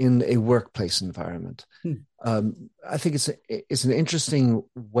in a workplace environment. I think it's an interesting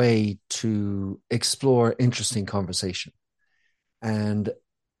way to explore interesting conversation. And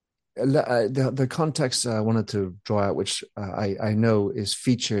the context I wanted to draw out, which I know is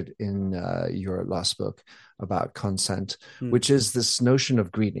featured in your last book about consent, which is this notion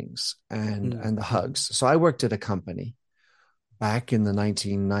of greetings and the hugs. So I worked at a company back in the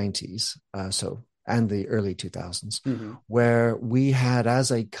 1990s, and the early 2000s, where we had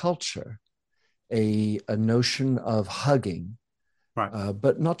as a culture a notion of hugging, right?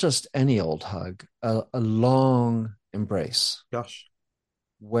 But not just any old hug, a long embrace. Gosh.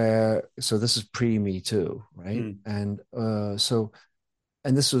 So this is pre-Me Too, right? And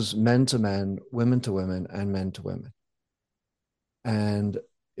and this was men to men, women to women, and men to women. And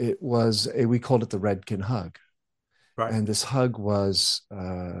it was we called it the Redkin hug. Right. And this hug was,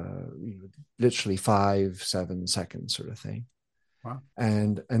 literally 5-7 seconds sort of thing. Wow.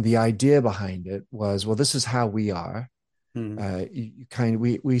 And the idea behind it was, well, this is how we are.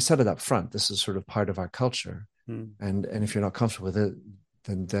 We said it up front. This is sort of part of our culture. And if you're not comfortable with it,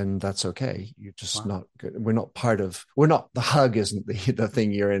 then that's okay. You're just not good. We're not the hug isn't the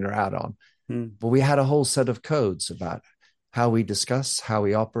thing you're in or out on. But we had a whole set of codes about how we discuss, how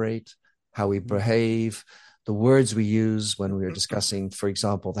we operate, how we behave, the words we use when we were discussing, for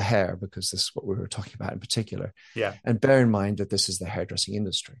example, the hair, because this is what we were talking about in particular. Yeah. And bear in mind that this is the hairdressing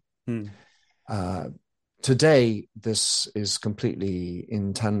industry. Today, this is completely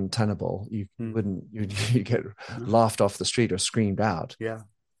untenable. You get laughed off the street or screamed out. Yeah.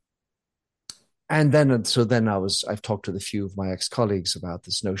 And then I've talked with a few of my ex-colleagues about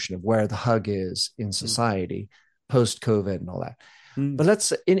this notion of where the hug is in society post-COVID and all that. But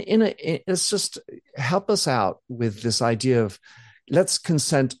let's just help us out with this idea of let's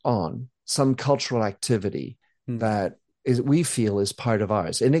consent on some cultural activity that we feel is part of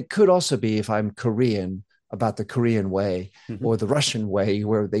ours. And it could also be, if I'm Korean, about the Korean way or the Russian way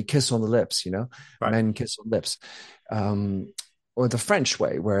where they kiss on the lips, men kiss on lips, or the French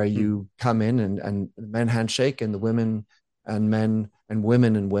way where you come in and men handshake and the women and men and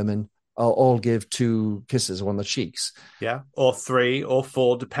women all give 2 kisses on the cheeks. Yeah, or 3 or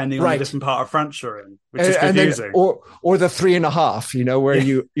 4, depending on the different part of France you're in, which is confusing. Then, or the 3.5, where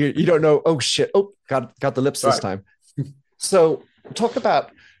you don't know. Oh shit! Oh, got the lips this time. So talk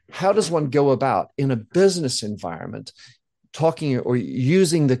about how does one go about in a business environment talking or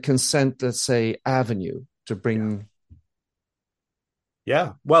using the consent, let's say, avenue to bring.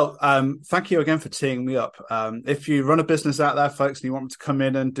 Yeah. Well, thank you again for teeing me up. If you run a business out there, folks, and you want me to come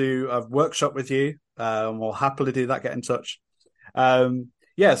in and do a workshop with you, we'll happily do that. Get in touch.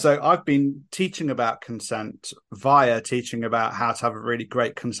 So I've been teaching about consent via teaching about how to have a really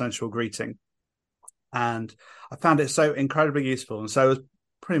great consensual greeting. And I found it so incredibly useful. And so has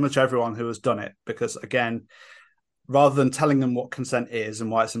pretty much everyone who has done it, because again, rather than telling them what consent is and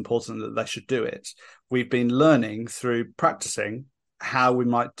why it's important that they should do it, we've been learning through practicing how we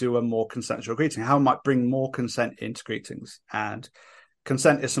might do a more consensual greeting, how we might bring more consent into greetings. And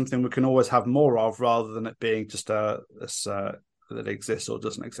consent is something we can always have more of, rather than it being just that it exists or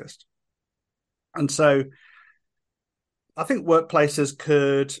doesn't exist. And so I think workplaces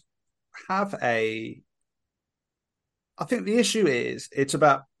could have I think the issue is, it's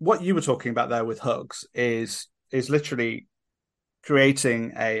about what you were talking about there with hugs, is literally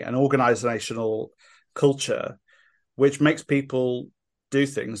creating an organizational culture which makes people do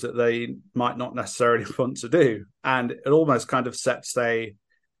things that they might not necessarily want to do. And it almost kind of sets they've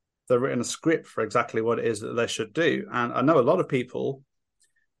written a script for exactly what it is that they should do. And I know a lot of people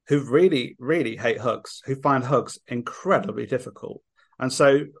who really, really hate hugs, who find hugs incredibly difficult. And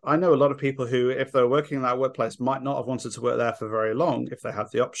so I know a lot of people who, if they're working in that workplace, might not have wanted to work there for very long if they had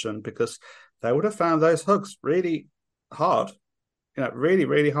the option, because they would have found those hugs really hard, really,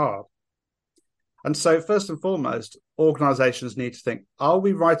 really hard. And so first and foremost, organizations need to think, are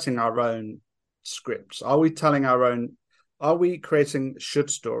we writing our own scripts? Are we creating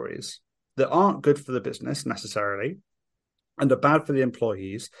should stories that aren't good for the business necessarily and are bad for the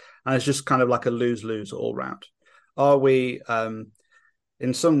employees? And it's just kind of like a lose-lose all round. Are we,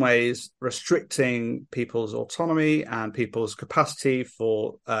 in some ways, restricting people's autonomy and people's capacity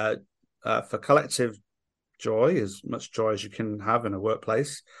for collective joy, as much joy as you can have in a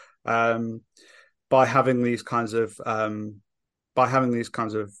workplace, by having these kinds of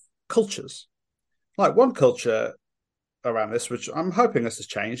cultures? Like one culture around this, which I'm hoping this has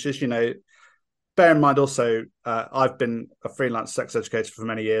changed, is, bear in mind also, I've been a freelance sex educator for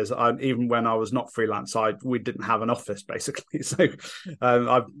many years. Even when I was not freelance, we didn't have an office, basically. So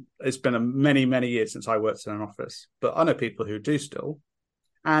it's been many, many years since I worked in an office. But I know people who do still.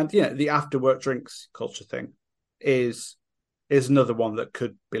 And, the after work drinks culture thing is another one that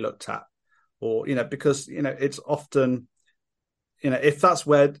could be looked at. Or, because, it's often, if that's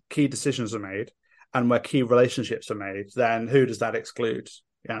where key decisions are made and where key relationships are made, then who does that exclude?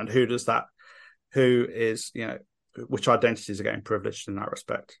 And who is, which identities are getting privileged in that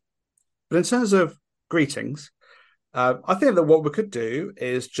respect? But in terms of greetings, I think that what we could do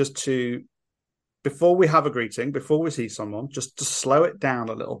is just to, before we have a greeting, before we see someone, just to slow it down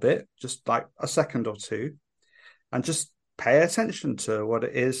a little bit, just like a second or two, and just pay attention to what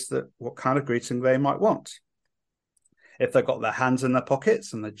kind of greeting they might want. If they've got their hands in their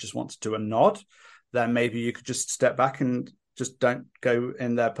pockets and they just want to do a nod, then maybe you could just step back and just don't go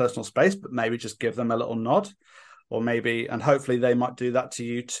in their personal space, but maybe just give them a little nod, or maybe, and hopefully they might do that to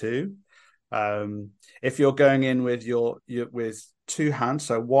you too. If you're going in with two hands.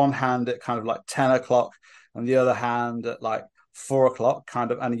 So one hand at kind of like 10 o'clock and the other hand at like 4 o'clock,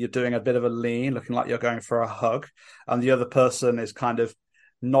 kind of, and you're doing a bit of a lean, looking like you're going for a hug. And the other person is kind of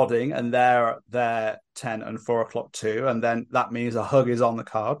nodding and they're 10 and 4 o'clock too. And then that means a hug is on the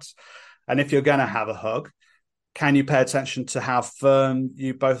cards. And if you're going to have a hug, can you pay attention to how firm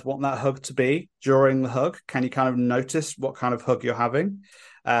you both want that hug to be during the hug? Can you kind of notice what kind of hug you're having?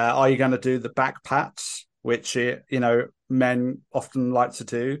 Are you going to do the back pats, which, men often like to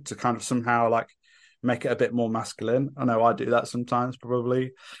do to kind of somehow like make it a bit more masculine? I know I do that sometimes,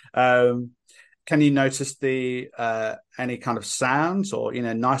 probably. Can you notice the any kind of sounds or,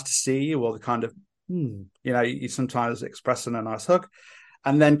 nice to see you, or the kind of, you sometimes expressing a nice hug?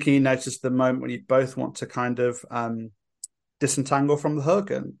 And then can you notice the moment when you both want to kind of disentangle from the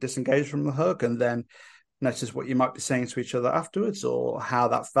hug and disengage from the hug, and then notice what you might be saying to each other afterwards, or how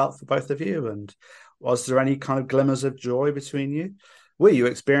that felt for both of you? And was there any kind of glimmers of joy between you? Were you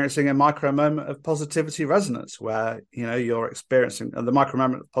experiencing a micro moment of positivity resonance where, you're experiencing, and the micro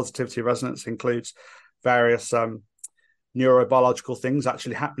moment of positivity resonance includes various neurobiological things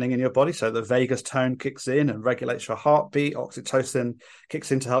actually happening in your body. So the vagus tone kicks in and regulates your heartbeat. Oxytocin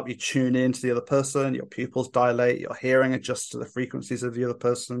kicks in to help you tune in to the other person. Your pupils dilate. Your hearing adjusts to the frequencies of the other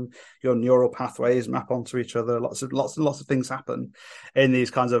person. Your neural pathways map onto each other. Lots of things happen in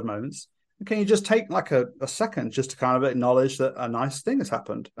these kinds of moments. And can you just take like a second just to kind of acknowledge that a nice thing has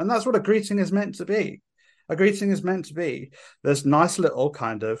happened? And that's what a greeting is meant to be. A greeting is meant to be this nice little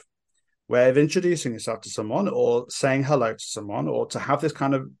kind of way of introducing yourself to someone, or saying hello to someone, or to have this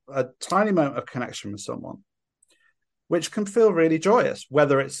kind of a tiny moment of connection with someone, which can feel really joyous,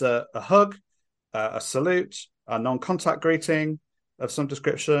 whether it's a hug, a salute, a non-contact greeting of some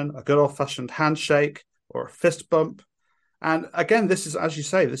description, a good old-fashioned handshake, or a fist bump. And again, this is, as you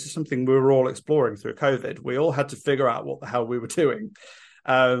say, this is something we were all exploring through COVID. We all had to figure out what the hell we were doing.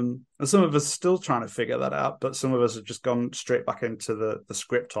 And some of us are still trying to figure that out, but some of us have just gone straight back into the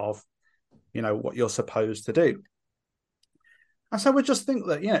script of, what you're supposed to do. And so we just think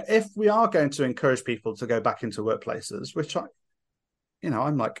that, if we are going to encourage people to go back into workplaces, which I'm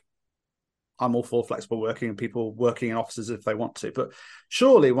all for flexible working and people working in offices if they want to, but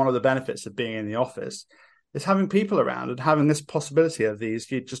surely one of the benefits of being in the office is having people around and having this possibility of these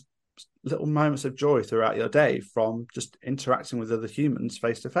just little moments of joy throughout your day from just interacting with other humans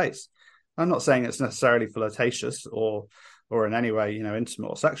face to face. I'm not saying it's necessarily flirtatious or in any way, intimate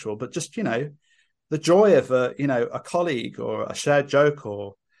or sexual, but just, the joy of a colleague, or a shared joke,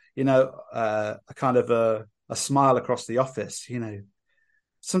 or, a kind of a smile across the office.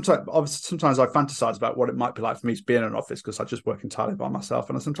 Sometimes I fantasize about what it might be like for me to be in an office, because I just work entirely by myself.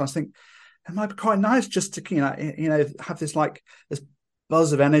 And I sometimes think it might be quite nice just to, have this this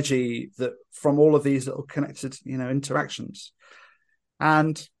buzz of energy that from all of these little connected, interactions.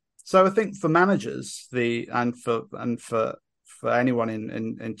 And so I think for managers, and for anyone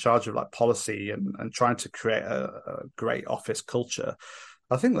in charge of like policy and trying to create a great office culture,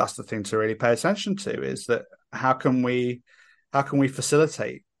 I think that's the thing to really pay attention to, is that how can we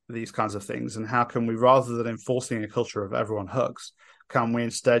facilitate these kinds of things, and how can we, rather than enforcing a culture of everyone hugs, can we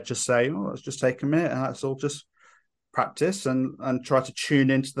instead just say, let's just take a minute and let's all just practice and try to tune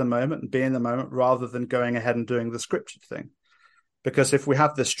into the moment and be in the moment, rather than going ahead and doing the scripted thing. Because if we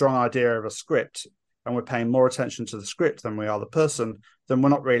have this strong idea of a script and we're paying more attention to the script than we are the person, then we're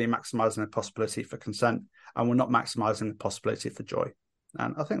not really maximizing the possibility for consent, and we're not maximizing the possibility for joy.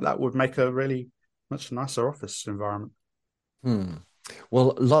 And I think that would make a really much nicer office environment.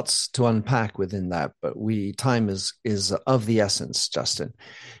 Well, lots to unpack within that, but time is of the essence, Justin.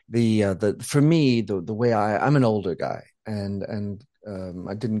 For me, the way I'm an older guy, and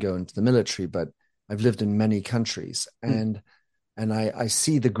I didn't go into the military, but I've lived in many countries, and I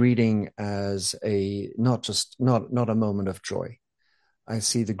see the greeting as not a moment of joy. I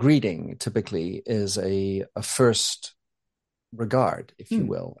see the greeting typically is a first regard, if you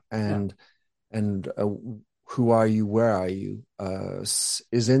will, and who are you, where are you,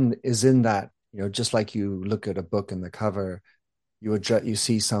 is in that, just like you look at a book and the cover, you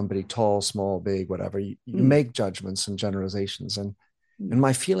see somebody tall, small, big, whatever, you make judgments and generalizations, and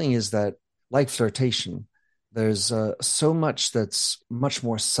my feeling is that, like flirtation, there's so much that's much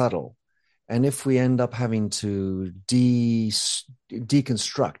more subtle. And if we end up having to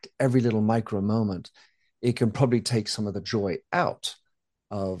deconstruct every little micro moment, it can probably take some of the joy out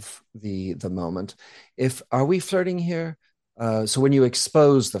of the moment. Are we flirting here? So when you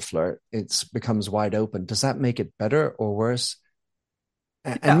expose the flirt, it becomes wide open. Does that make it better or worse?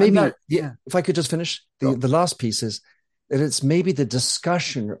 And maybe, if I could just finish, the last piece is that it's maybe the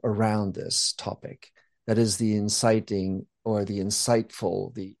discussion around this topic that is the inciting or the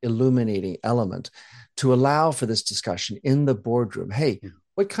insightful, the illuminating element to allow for this discussion in the boardroom. Hey,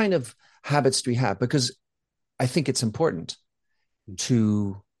 what kind of habits do we have? Because I think it's important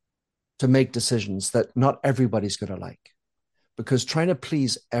to make decisions that not everybody's going to like, because trying to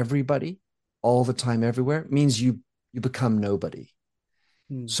please everybody all the time, everywhere, means you become nobody.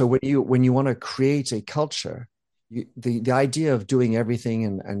 So when you want to create a culture, the idea of doing everything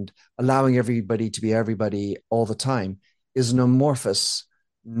and allowing everybody to be everybody all the time is an amorphous,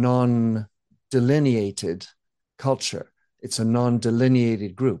 non-delineated culture. It's a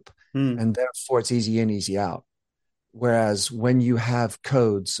non-delineated group, and therefore it's easy in, easy out. Whereas when you have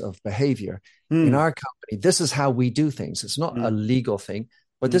codes of behavior in our company, this is how we do things. It's not a legal thing,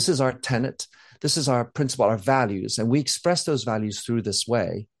 but this is our tenet. This is our principle, our values. And we express those values through this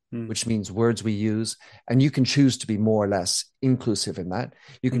way, which means words we use. And you can choose to be more or less inclusive in that.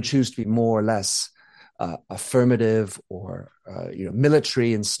 You can choose to be more or less affirmative or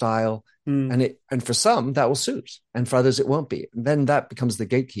military in style. And for some, that will suit. And for others, it won't be. And then that becomes the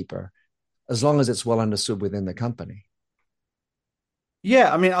gatekeeper, as long as it's well understood within the company.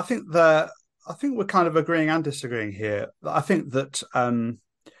 Yeah, I mean, I think we're kind of agreeing and disagreeing here. I think that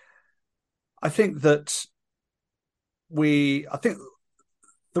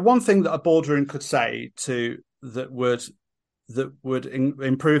the one thing that a boardroom could say that would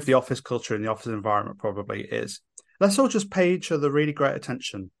improve the office culture and the office environment probably is, let's all just pay each other really great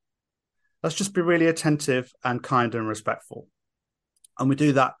attention. Let's just be really attentive and kind and respectful. And we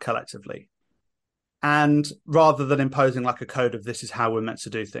do that collectively. And rather than imposing like a code of this is how we're meant to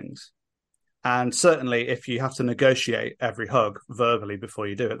do things. And certainly if you have to negotiate every hug verbally before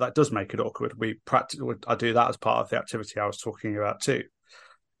you do it, that does make it awkward. I do that as part of the activity I was talking about too.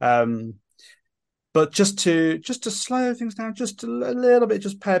 But just to slow things down, just a little bit,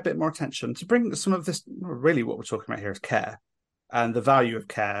 just pay a bit more attention to bring some of this. Really what we're talking about here is care and the value of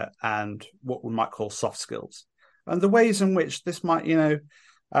care and what we might call soft skills and the ways in which this might,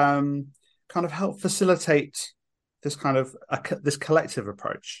 kind of help facilitate this kind of this collective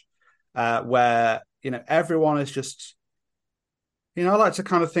approach where everyone is just I like to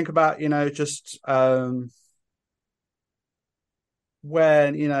kind of think about just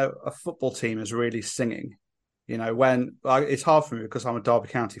when a football team is really singing, when it's hard for me because I'm a Derby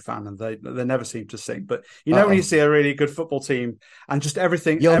County fan and they never seem to sing, but when you see a really good football team and just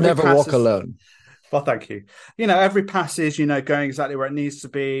everything, you'll never walk alone. Well, thank you. Every pass is, going exactly where it needs to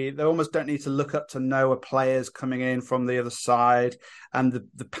be. They almost don't need to look up to know a player's coming in from the other side. And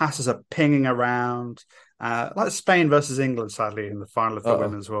the passes are pinging around, like Spain versus England, sadly, in the final of the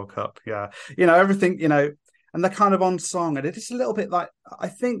Women's World Cup. Yeah. Everything, and they're kind of on song. And it is a little bit like, I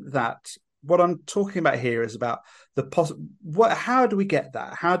think that what I'm talking about here is about how do we get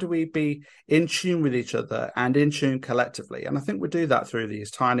that? How do we be in tune with each other and in tune collectively? And I think we do that through these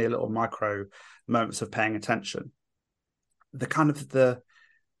tiny little micro moments of paying attention. The kind of the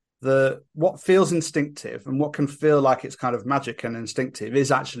what feels instinctive and what can feel like it's kind of magic and instinctive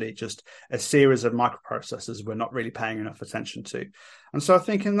is actually just a series of microprocesses we're not really paying enough attention to. And so I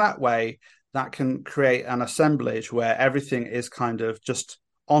think in that way that can create an assemblage where everything is kind of just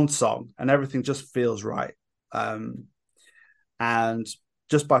on song and everything just feels right, and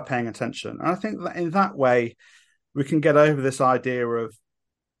just by paying attention. And I think that in that way we can get over this idea of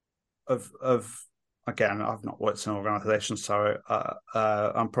again, I've not worked in organizations, so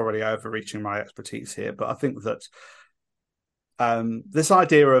I'm probably overreaching my expertise here, but I think that this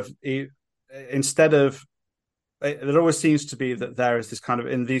idea of instead of it always seems to be that there is this kind of,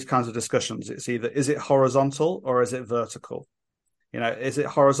 in these kinds of discussions, it's either, is it horizontal or is it vertical? Is it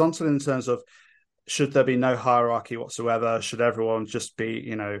horizontal in terms of should there be no hierarchy whatsoever? Should everyone just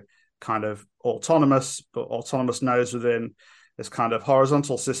be, kind of autonomous, but autonomous nodes within this kind of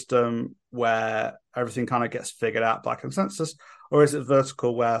horizontal system where everything kind of gets figured out by consensus? Or is it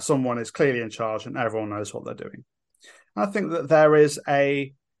vertical where someone is clearly in charge and everyone knows what they're doing? And I think that there is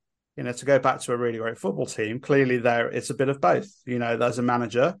to go back to a really great football team, clearly it's a bit of both. There's a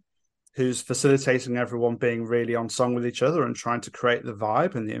manager who's facilitating everyone being really on song with each other and trying to create the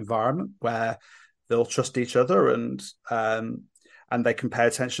vibe and the environment where they'll trust each other and they can pay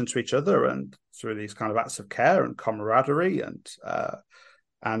attention to each other, and through these kind of acts of care and camaraderie and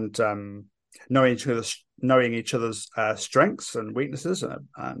knowing each other's strengths and weaknesses and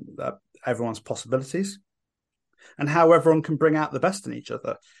everyone's possibilities, and how everyone can bring out the best in each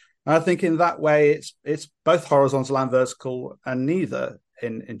other. And I think in that way, it's both horizontal and vertical, and neither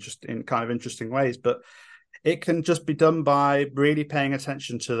in kind of interesting ways. But it can just be done by really paying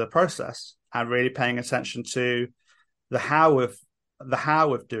attention to the process and really paying attention to the how of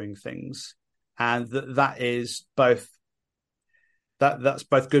doing things, and that is both that's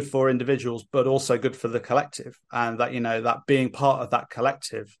both good for individuals, but also good for the collective. And that, that being part of that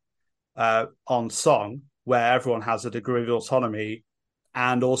collective on song, where everyone has a degree of autonomy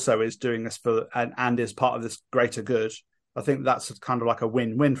and also is doing this and is part of this greater good, I think that's kind of like a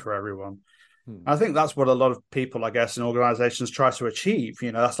win-win for everyone. I think that's what a lot of people, I guess, in organizations try to achieve.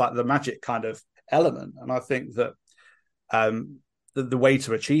 That's like the magic kind of element. And I think that the way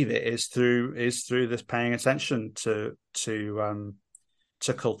to achieve it is through this paying attention to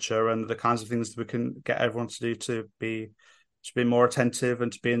culture and the kinds of things that we can get everyone to do to be more attentive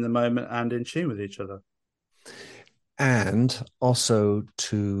and to be in the moment and in tune with each other. And also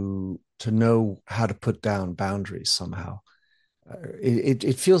to know how to put down boundaries somehow.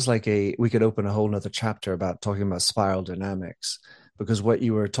 It feels like we could open a whole nother chapter about talking about spiral dynamics, because what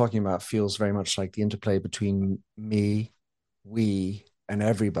you were talking about feels very much like the interplay between me, we, and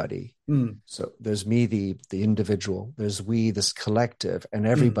everybody. So there's me, the individual, there's we, this collective, and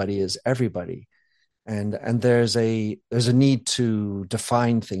everybody is everybody. And there's a need to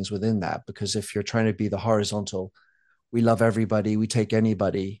define things within that, because if you're trying to be the horizontal, we love everybody, we take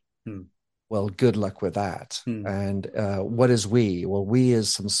anybody, well, good luck with that. And what is we? Well, we is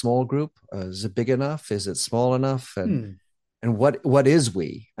some small group. Is it big enough? Is it small enough? And what is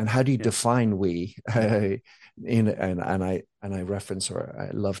we? And how do you define we? I reference, or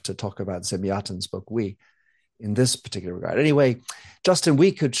I love to talk about Zemyatin's book, We, in this particular regard. Anyway, Justin,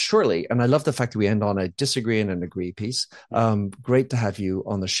 we could surely, and I love the fact that we end on a disagree and an agree piece. Great to have you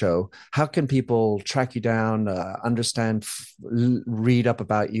on the show. How can people track you down, understand, read up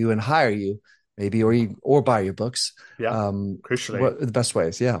about you, and hire you, maybe, or buy your books? Crucially. What are the best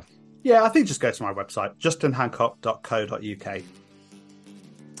ways? Yeah, I think just go to my website, justinhancock.co.uk.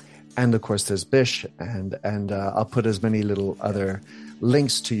 And of course, there's Bish, and I'll put as many little other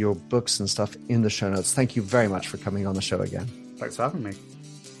links to your books and stuff in the show notes. Thank you very much for coming on the show again. Thanks for having me.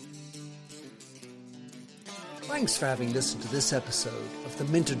 Thanks for having listened to this episode of the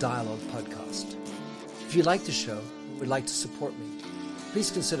Minter Dialogue podcast. If you like the show and would like to support me, please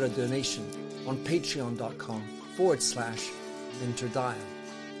consider a donation on patreon.com/MinterDial.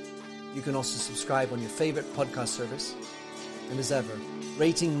 You can also subscribe on your favorite podcast service. And as ever,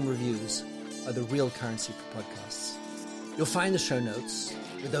 rating and reviews are the real currency for podcasts. You'll find the show notes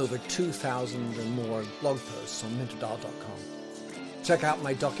with over 2,000 and more blog posts on minterdial.com. Check out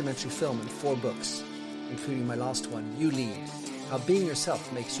my documentary film and 4 books, including my last one, You Lead, How Being Yourself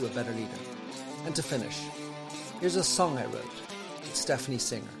Makes You a Better Leader. And to finish, here's a song I wrote with Stephanie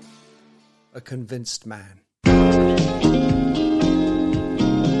Singer, A Convinced Man.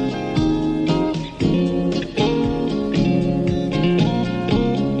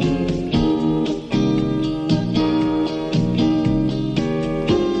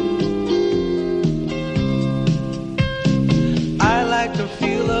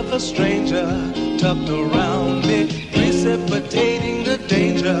 A stranger tucked around me, precipitating the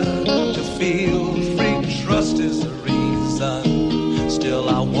danger. To feel free, trust is the reason. Still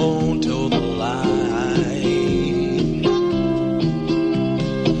I won't toe the line.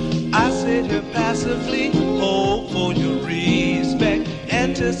 I sit here passively, hope for your respect,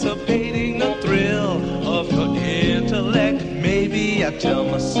 anticipating the thrill of your intellect. Maybe I tell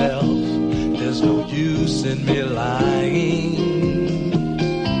myself there's no use in me lying.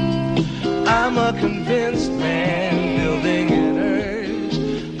 I'm a convinced man, building an urge.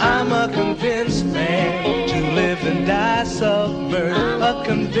 I'm a convinced man, to live and die submerged. A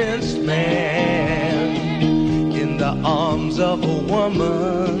convinced man, in the arms of a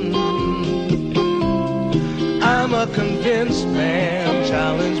woman. I'm a convinced man,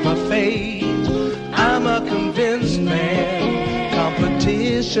 challenge my fate. I'm a convinced man,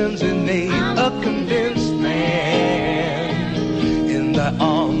 competition's innate. A convinced man, in the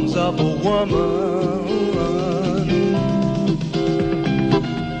arms of a woman.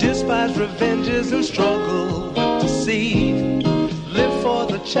 Despise revenges and struggle with deceit. Live for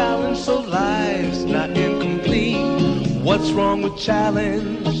the challenge so life's not incomplete. What's wrong with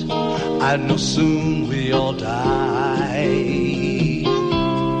challenge? I know soon we all die.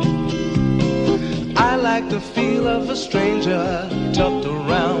 I like the feel of a stranger tucked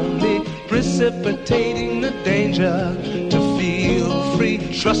around me, precipitating the danger. To feel free,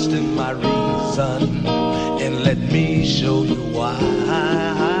 trust in my reason, and let me show you why.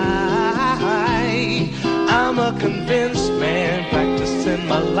 I'm a convinced man, practicing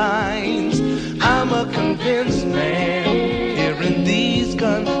my lines. I'm a convinced man, here in these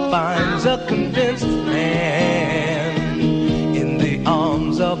confines. A convinced man, in the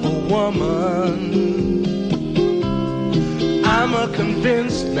arms of a woman. I'm a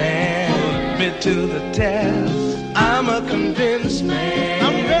convinced man, put to the test. I'm a convinced man.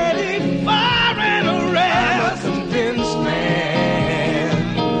 I'm ready for an arrest. I'm a convinced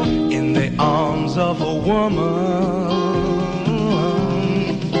man in the arms of a woman.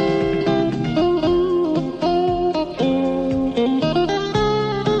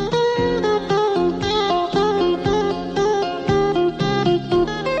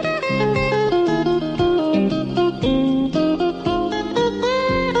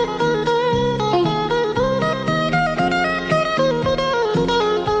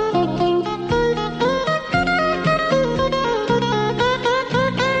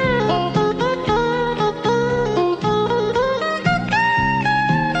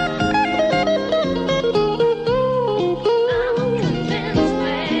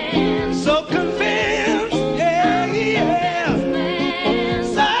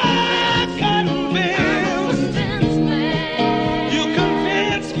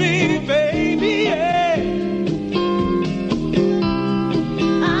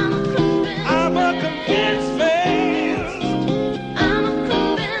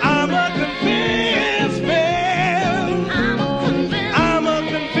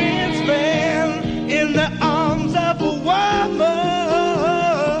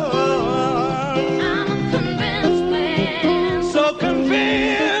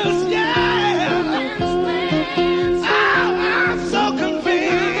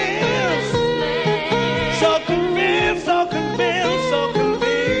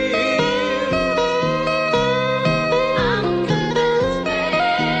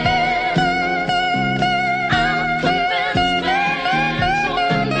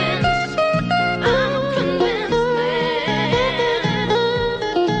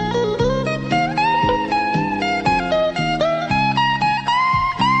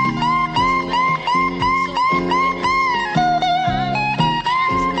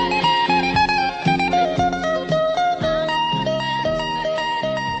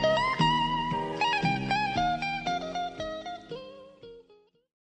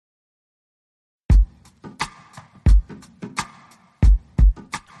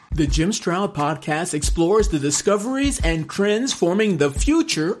 The Jim Stroud Podcast explores the discoveries and trends forming the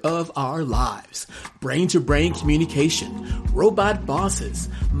future of our lives. Brain-to-brain communication, robot bosses,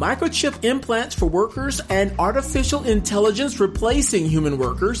 microchip implants for workers, and artificial intelligence replacing human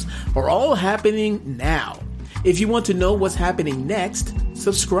workers are all happening now. If you want to know what's happening next,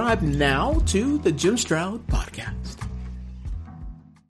 subscribe now to the Jim Stroud Podcast.